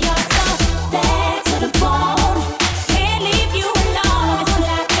 You're so bad to the bone. Can't leave you alone. It's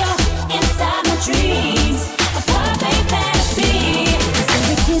like you're inside my dreams. A perfect fantasy.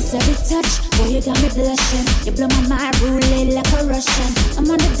 Every kiss, every touch, boy, you got me blushing. You blow my mind, ruling like a Russian. I'm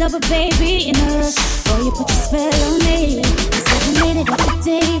on the double, baby, in a rush. Boy, you put your spell on me. It's every minute of the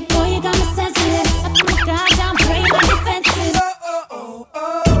day. Boy, you got me senseless. I put my guard down, break my defenses.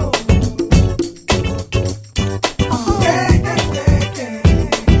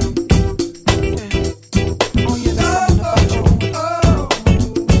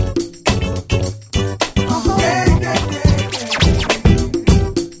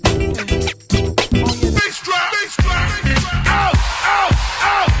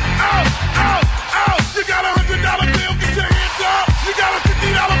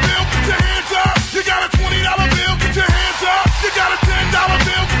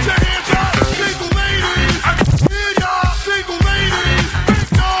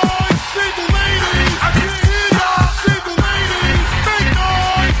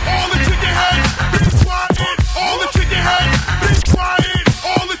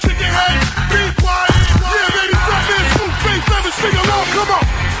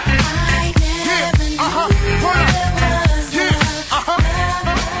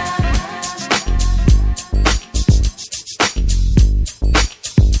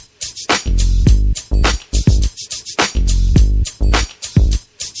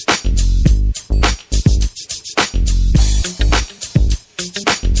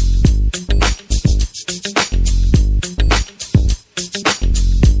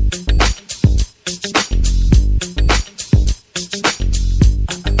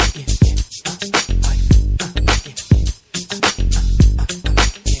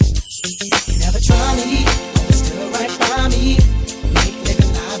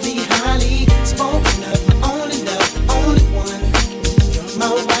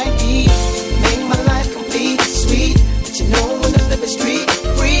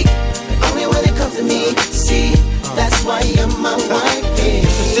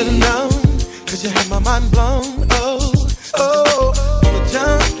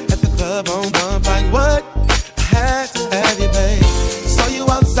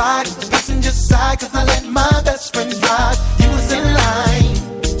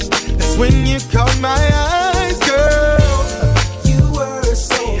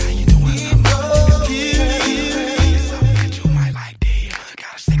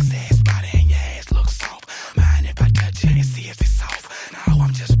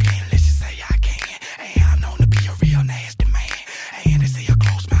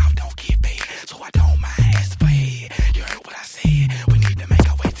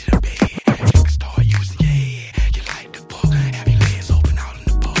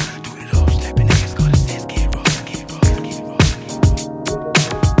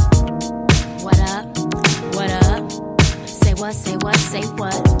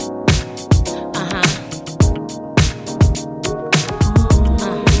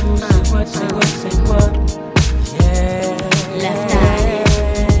 Left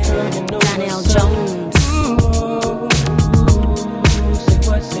eye.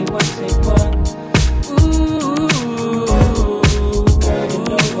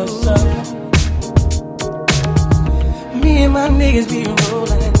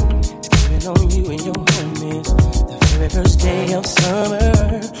 first day of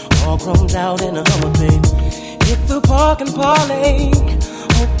summer, all grown out in a Hummer, babe. Hit the park and parlay.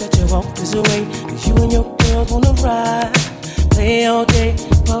 Hope that you walk this away, 'cause you and your girls wanna ride. Play all day,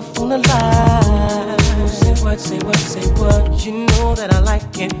 puff on the line. Say what, say what, say what. You know that I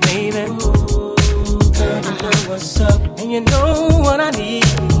like it, baby. Ooh, girl, you know what's up, and you know what I need.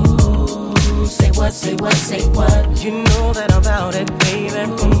 Ooh, say what, say what, say what. You know that I'm about it, baby.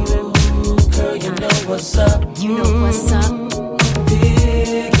 Ooh, girl, you know what's up. You know what's up. I'm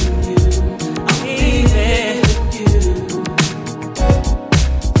digging you. I'm feeling you.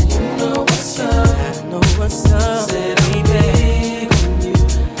 And you know what's up. I know what's up. Said I'm begging you,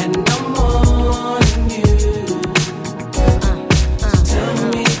 and I'm wanting you. Tell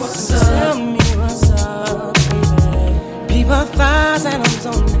me what's up. Tell me what's up, baby. People thighs and I'm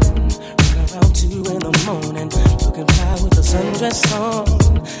zoning. Around 2 in the morning, looking fly with a sundress on.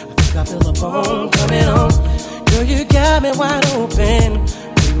 I feel a bone coming on. Girl, you got me wide open.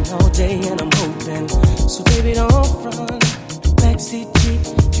 Waiting all day and I'm hoping. So baby, don't front. Backseat Jeep,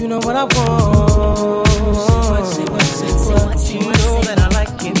 you know what I want. Say what, say what. You know that I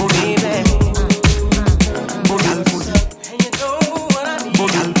like it, baby. And you know what I need.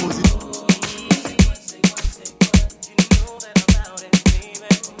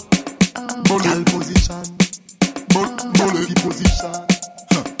 Girl position, bullet position,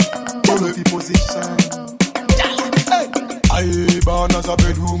 bullet position. I born as a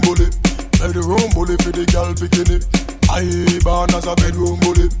bedroom bully for the girl bikini. I born as a bedroom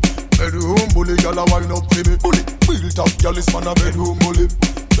bully, girl a wind up for me. Bully, built up girl is man a bedroom bully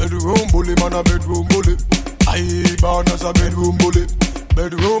man a bedroom bully. I born as a bedroom bully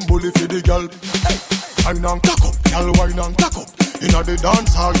for the girl. Wine and cock up, girl wine and cock up. Inna the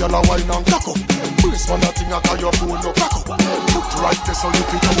dance hall, y'all a wine and cock up. This one a thing I call your phone no cock up. Put right there so you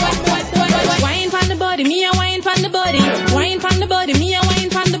fit up. Wine from the body, me a wine from the body. Wine from the body, me a wine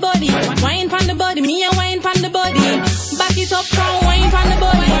from the body. Wine from the body, me a wine from the body. Back it up, from wine from the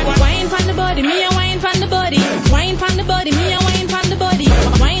body. Wine from the body, me a wine from the body. Wine from the body, me a wine from the body.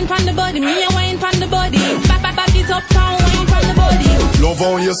 Wine from the body, me a wine from the body. Back it up, from wine from the body. Love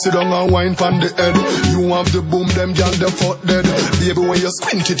how you sit down and wine from the head. You have the boom, them gyal them fuck dead. Baby, when you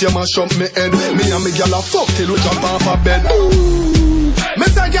squint it, you mash up me head. Me and me gyal a fuck till we jump off a bed. Ooh, me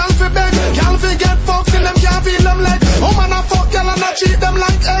say gyal fi beg, gyal fi get fucked till them can't feel them leg. Woman a fuck gyal and a treat them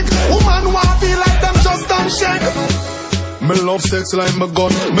like egg. Woman want feel like them just don't shake. Me love sex like my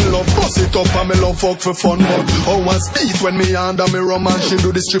gun. Me love bust it up and me love fuck for fun. But how I speed when me under me rum and she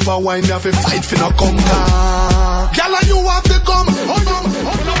do the stripper wine. Me have to fight for no come car. Gyal and you have the gum.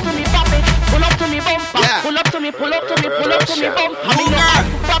 Pull up to me bumper. Yeah. Pull up to me, pull up to me, pull up to me bumper. I mean, no out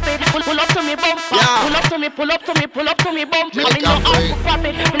for pop it. Pull up to me bumper. Yeah. Pull up to me, pull up to me, pull up to me bumper. I mean, no out for pop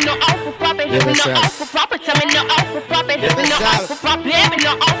it. Me no out for pop it. Me no out for pop it. I mean, no out for pop it. Me no out for pop it. Me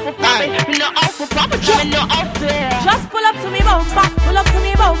no out for pop it. Me no out for pop it. I mean, no out there. Just pull up to me bumper. Pull up to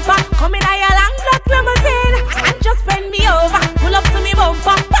me bumper. Come in a long black limousine and just bend me over. Pull up to me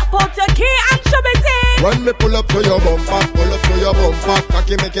bumper. Pop out your key and shove it in. When me pull up to your bumper, pull up to your bumper.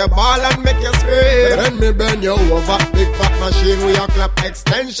 Cocky make you ball and make you scream. Then me bend you over. Big fat machine with your clap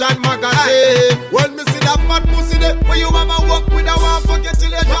extension magazine. When me see that fat pussy there, where you mama walk with a one forget till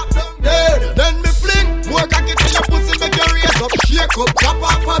you drop down dead. Then me fling more cocky till your pussy make you raise up, shake up, drop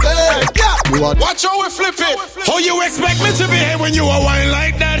off a bed. Yeah. Watch how we flip it. How you expect me to behave when you are wine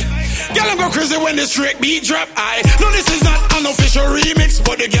like that? Girl, I'm go crazy when the straight beat drop. I know this is not an official remix,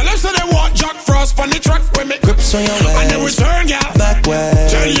 but the girl say they want Jack Frost on the track when me grips on your waist, and then return, girl. Back way.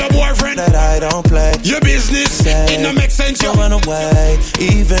 Tell your boyfriend that I don't play your business. Say, it don't make sense. You run away,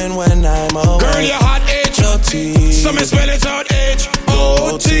 even when I'm away. Girl, your hot H.O.T. So me spell it out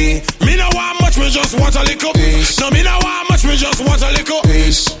H.O.T. Me know how much, me just want a little piece. No, me know how much, me just want a little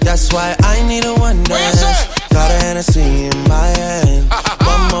piece. That's why I need a one dance. Got a Hennessy in my hand.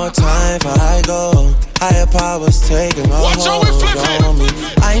 One more time before I go. Higher powers taking a hold on me.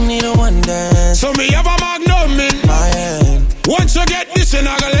 I need a one dance. So me have a magnum in my hand. Once you get this, and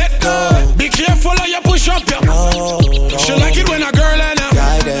I gotta let go. Be careful how you push up, yeah. She like it when a girl and a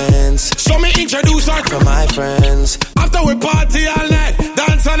guidance. So me introduce her to my friends. After we party all night,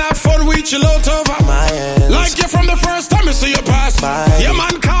 dance and have fun, we chill out over my hands. Like you from the first time you see you pass. Your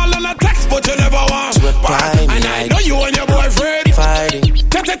man call and a text, but you never want. And I know you and your boyfriend fighting.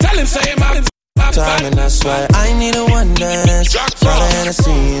 Tell him say man. Time and that's why I need a one dance. Got a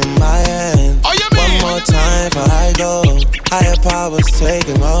Hennessy in my hand. One more time before I go. Higher powers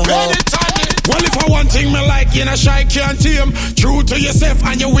taking a hold. Well, if I one thing me like, you know, shy can't tame. True to yourself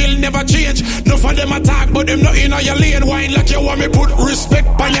and you will never change. No for them attack, but them not in your lane. Wine like you want me put respect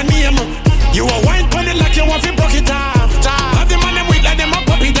on your name. You a wine pon it like you want to broke it off.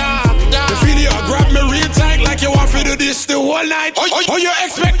 night. Oh, you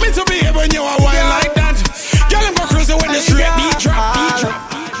expect me to behave when you are wine like that? Girl, I'm go crazy when the straight beat drop.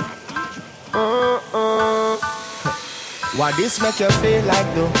 Why this make you feel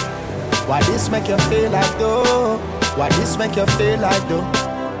like though? Why this make you feel like though? Why this make you feel like though?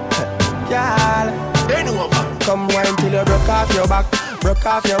 Girl, come wine till you broke off your back, broke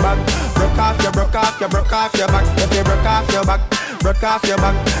off your back, broke off your back. If you broke off your back, broke off your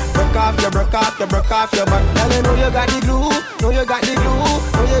back, broke off your back. Girl, you know you got the glue, know you got the glue,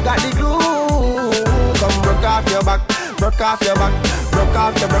 know you got the glue. Come broke off your back, broke off your back, broke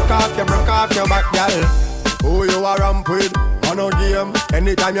off your back, girl. Who you are ramp with? On no game.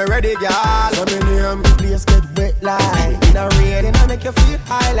 Anytime you're ready, girl. So me name. The place get wet like in a rain, and I make you feel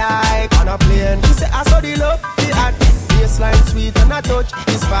high like on a plane. You say I saw the love, the hot baseline sweet and I touch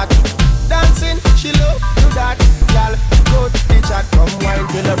this spot. Dancing, she love do that, girl. Go to the chat, come wine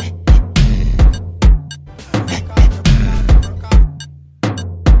till the.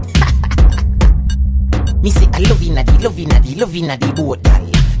 Me say I love inna the boat, gal.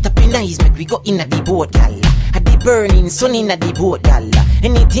 Tapping eyes make we go inna the boat, gal. At the burning sun inna the boat, gal.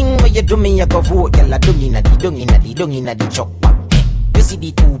 Anything where you do me, I go vote, gal. Dung inna the chuck back. Hey, you see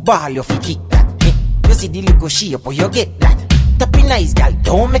the two ball, you fi kick that. Hey, you see the little shape, oh you get that. Tapping eyes, gal,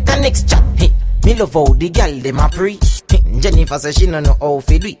 don't make a next chat. Hey, me love how the gal dem a pre. Hey, Jennifer say she no know how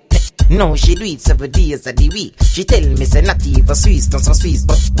fi do it. No, she do it 7 days of the week. She tell me say not even Swiss, not so Swiss,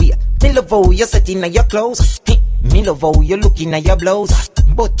 but we. Me love how you setting on your clothes. Me love how you looking at your blouse.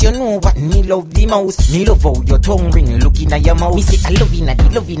 But you know what me love the most. Me love how your tongue ring looking at your mouth. Me say I love inna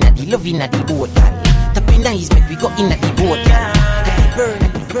the boat, gal. Tapping eyes make we go inna the boat, gal.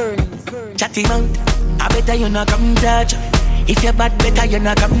 Burning. Chatty mouth, I better you not come touch. If you're bad, better you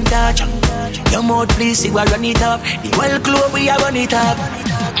not come touch. Your mouth please, you a run it up. The whole club we a run it up.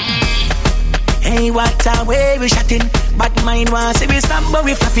 Hey, what a way we shot in. But mine was say we stop but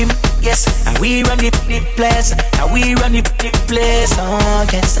we flap him. Yes, and we run the place. And we run the place. Oh,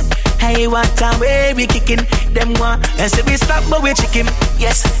 yes. Hey, what a way we kicking. Them one and say we stop but we chick him.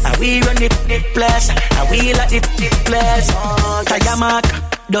 Yes, and we run the place. And we like the place. Oh, yes. Tire mark,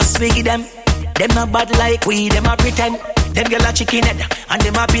 just speak them. Them not bad like we, them a pretend. Them girl a chicken head and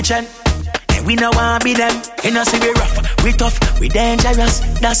them a pitching. We no want be them. You know see we rough, we tough, we dangerous.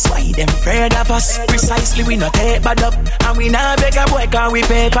 That's why them afraid of us. Precisely we no take bad up. And we not beg a boy cause we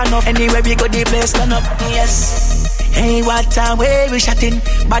pay for enough. Anyway we go the place turn up. Yes. Hey, what a way we shot in.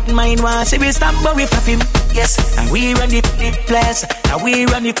 But mine was see we stop but we flap him. Yes. And we run the place. And we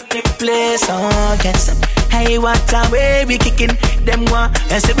run the place. Oh yes. Hey, what a way we kicking. Them one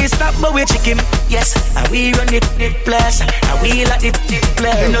and say we stop but we chick him. Yes. And we run the place. And we like the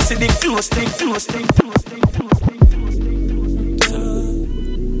place. You know see the close thing.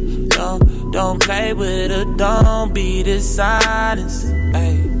 Don't play with her, don't be dishonest.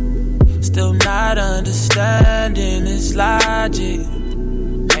 Ay. Still not understanding this logic.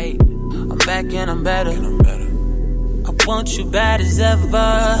 Hey, I'm back and I'm better. I want you bad as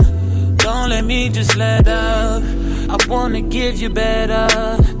ever. Don't let me just let up. I wanna give you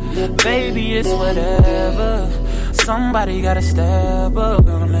better. Baby, it's whatever. Somebody gotta step up.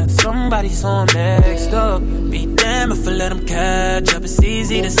 Gonna let somebody so I'm next up. Be damn if I let them catch up. It's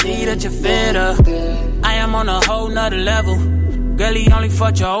easy to see that you're fitter. I am on a whole nother level. Girl, he only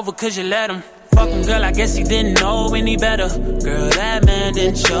fucked you over cause you let him. Fuck him, girl, I guess he didn't know any better. Girl, that man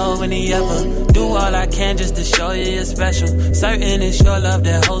didn't show any ever. Do all I can just to show you you're special. Certain it's your love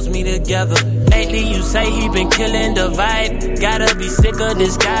that holds me together. Lately you say he been killing the vibe. Gotta be sick of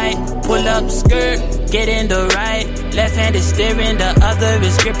this guy. Pull up skirt, get in the right. Left hand is steering, the other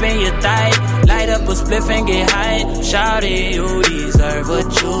is gripping your thigh. Light up a spliff and get high. Shawty, you deserve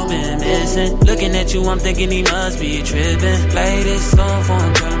what you've been missing. Looking at you, I'm thinking he must be tripping. Play this song for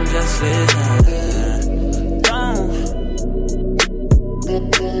him, tell him just listen.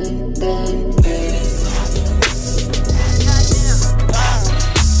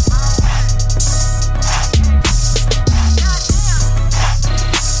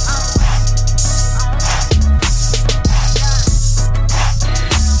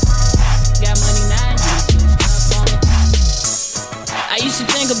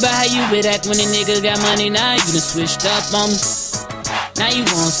 About how you would act when a nigga got money, now you done switched up on me. Now you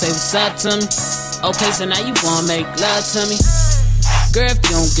wanna say what's up to me. Okay, so now you wanna make love to me. Girl, if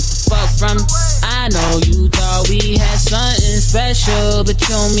you don't get the fuck from me, I know you thought we had something special, but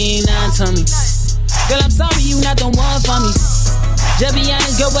you don't mean nothing to me. Girl, I'm sorry you not the one for me. Just be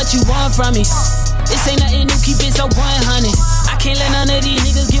honest, girl, what you want from me. This ain't nothing new, keep it so 100. I can't let none of these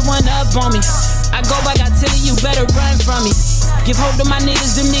niggas get one up on me. I go back, I tell you, you better run from me. Give hope to my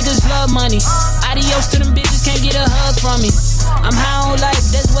niggas, them niggas love money. Adios to them bitches, can't get a hug from me. I'm high on life,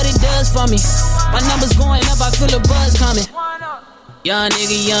 that's what it does for me. My numbers going up, I feel a buzz coming. Young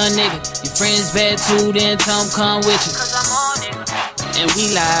nigga, your friends bad too, then tell 'em come with you. And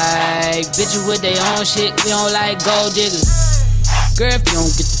we like bitches with their own shit, we don't like gold diggers. Girl, if you don't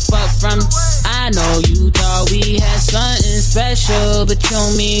get the fuck from me, I know you thought we had something special, but you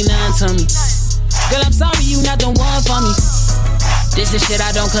don't mean nothing to me. Girl, I'm sorry you not the one for me. This is shit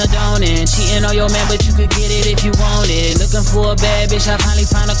I don't condone in. Cheating on your man, but you could get it if you want it. Looking for a bad bitch, I finally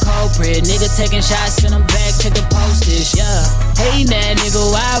found a culprit. Nigga taking shots, send them back, check the postage, yeah. Hey, that nigga,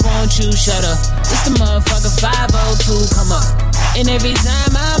 why won't you shut up? It's the motherfucker 502, come up. And every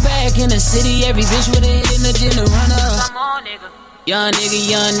time I'm back in the city, every bitch with a hit in the gym to run up. Come on, nigga. Young nigga,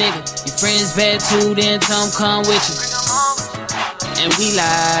 your friends bad too, then tell 'em come with you. And we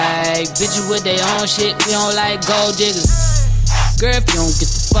like bitches with their own shit, we don't like gold diggers. Girl, if you don't get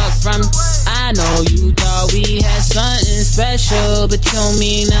the fuck from me, I know you thought we had something special, but you don't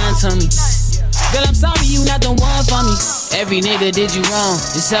mean nothing to me. Girl, I'm sorry you not the one for me. Every nigga did you wrong,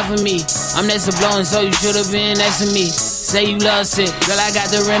 except for me. I'm next to blowing, so you should've been next to me. Say you love sick, girl, I got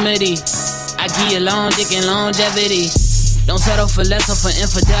the remedy. I give you long dick and longevity. Don't settle for less or for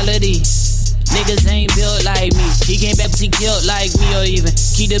infidelity. Niggas ain't built like me. He came back, he killed like me, or even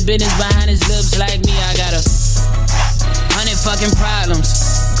keep the business behind his lips like me. I got 100 fucking problems.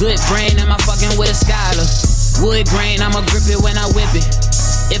 Good brain, am I fucking with a scholar? Wood grain, I'ma grip it when I whip it.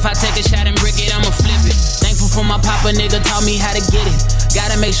 If I take a shot and brick it, I'ma flip it. Thankful for my papa, nigga taught me how to get it.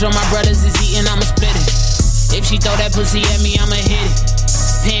 Gotta make sure my brothers is eating, I'ma split it. If she throw that pussy at me, I'ma hit it.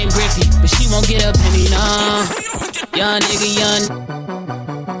 Pen Griffey, but she won't get a penny, nah. Young nigga, young.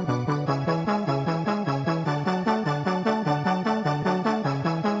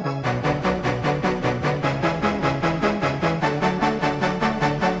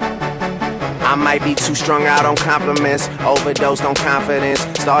 I might be too strung out on compliments, overdosed on confidence.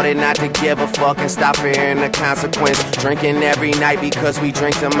 Started not to give a fuck and stop fearing the consequence. Drinking every night because we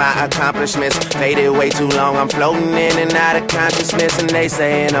drink to my accomplishments. Faded way too long, I'm floating in and out of consciousness. And they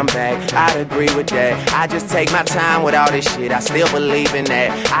saying I'm back, I'd agree with that. I just take my time with all this shit, I still believe in that.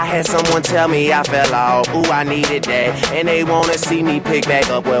 I had someone tell me I fell off, ooh, I needed that. And they wanna see me pick back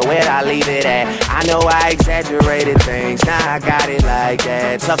up, well, where'd I leave it at? I know I exaggerated things, now I got it like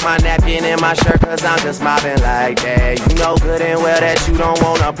that. Tuck my napkin in my shirt cause I'm just mobbing like that. You know good and well that you don't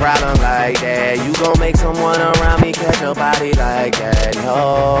want a problem like that. You gon' make someone around me catch a body like that.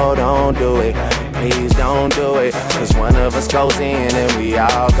 No, don't do it, please don't do it. Cause one of us goes in and we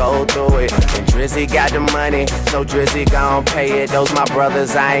all go through it. And Drizzy got the money, so Drizzy gon' pay it. Those my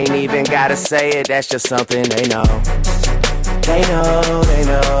brothers, I ain't even gotta say it. That's just something they know. They know, they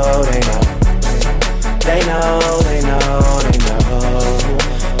know, they know. They know, they know, they know.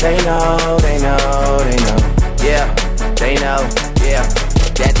 They know, they know, they know. Yeah, they know, yeah.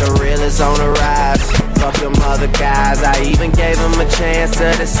 That the real is on the rise. Fuck them other guys. I even gave them a chance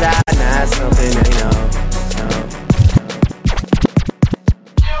to decide. Now it's something they know.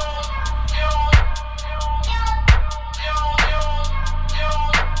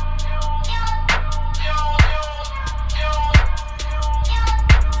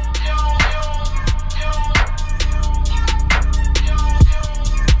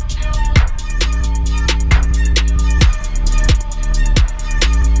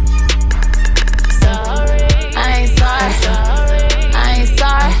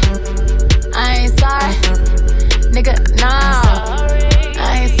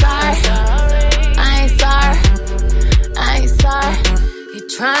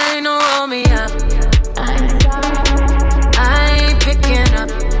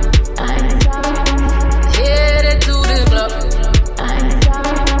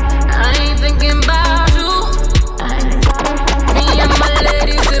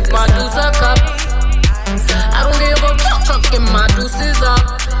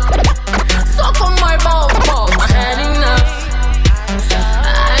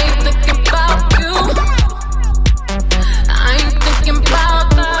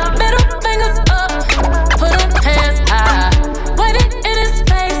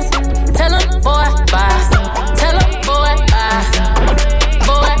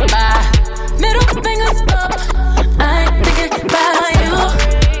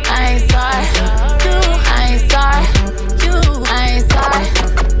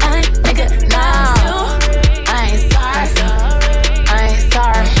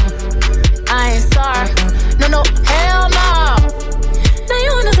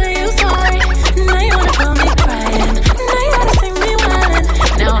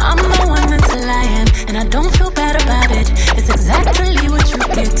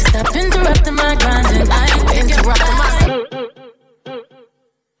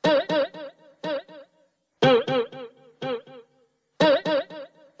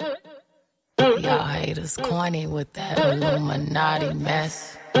 Y'all haters corny with that Illuminati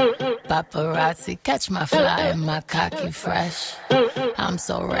mess. Paparazzi catch my fly and my cocky fresh. I'm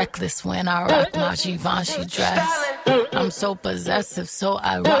so reckless when I rock my Givenchy dress. I'm so possessive, so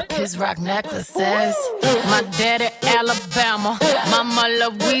I rock his rock necklaces. My daddy Alabama, mama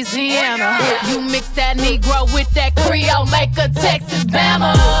Louisiana. You mix that Negro with that Creole, make a Texas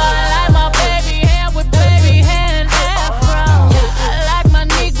Bama. I like my baby hair with baby hair and afro. I like my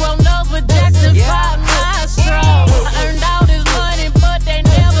Negro nose with Jackson 5 nostrils. I earned all this money, but they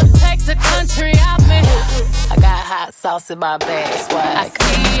never take the country out me. I got hot sauce in my bag, swag. I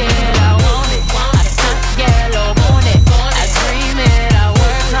see it, I want it. I stunt yellow, want it. I dream it, I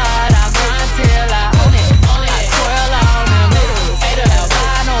work hard, I grind till I own it. I twirl on them hitters,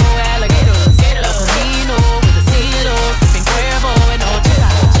 albino alligators, El Camino with the CeeLo, sipping Cuervo and no chisa.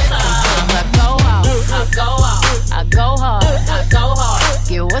 Sometimes I go out, I go out, I go hard, I go hard.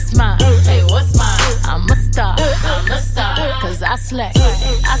 Get what's mine, hey, what's mine? I'm a star, cause I slay,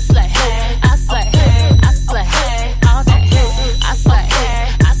 I slay, I slay, I slay, all day. I slay,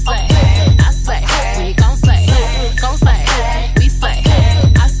 I slay, I slay. We gon' slay, we slay.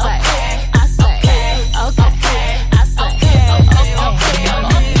 I slay, I slay, okay, I slay,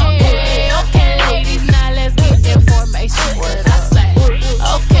 okay, ladies, now let's get information. I slay,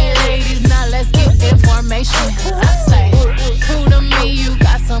 okay, ladies, now let's get information. I slay, prove to me you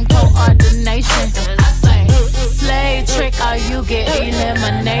got some coordination. I slay, slay trick or you get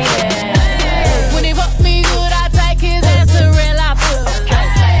eliminated. When he fuck me good, I take his ass to real life.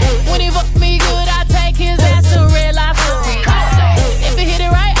 When he fuck me good, I take his ass to real life. If he hit it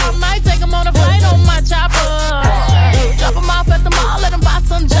right, I might take him on a flight on my chopper. Drop him off at the mall, let him buy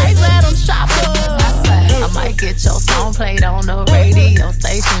some J's, let him shop up. I might get your song played on the radio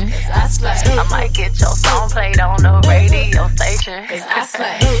station. I might get your song played on the radio station. I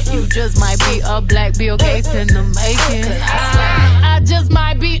slay. You just might be a black Bill Gates in the making. I just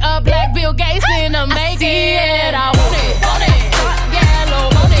might be a black Bill Gates in the making. I see it, I want it, want it. Yellow,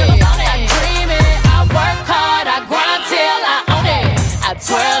 want it. I dream it, I work hard, I grind till I own it. I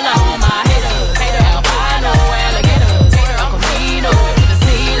twirl on my haters, albino alligators, El Camino with the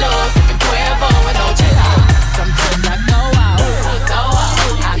CeeLo, sipping Cuervo with no chisa. Sometimes I go out, I go out,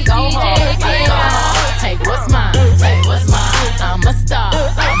 I go hard, I go hard. Take what's mine, take what's mine. I'm a star,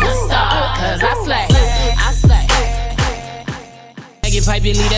 cause I slay, I slay. Make it pipe and lead that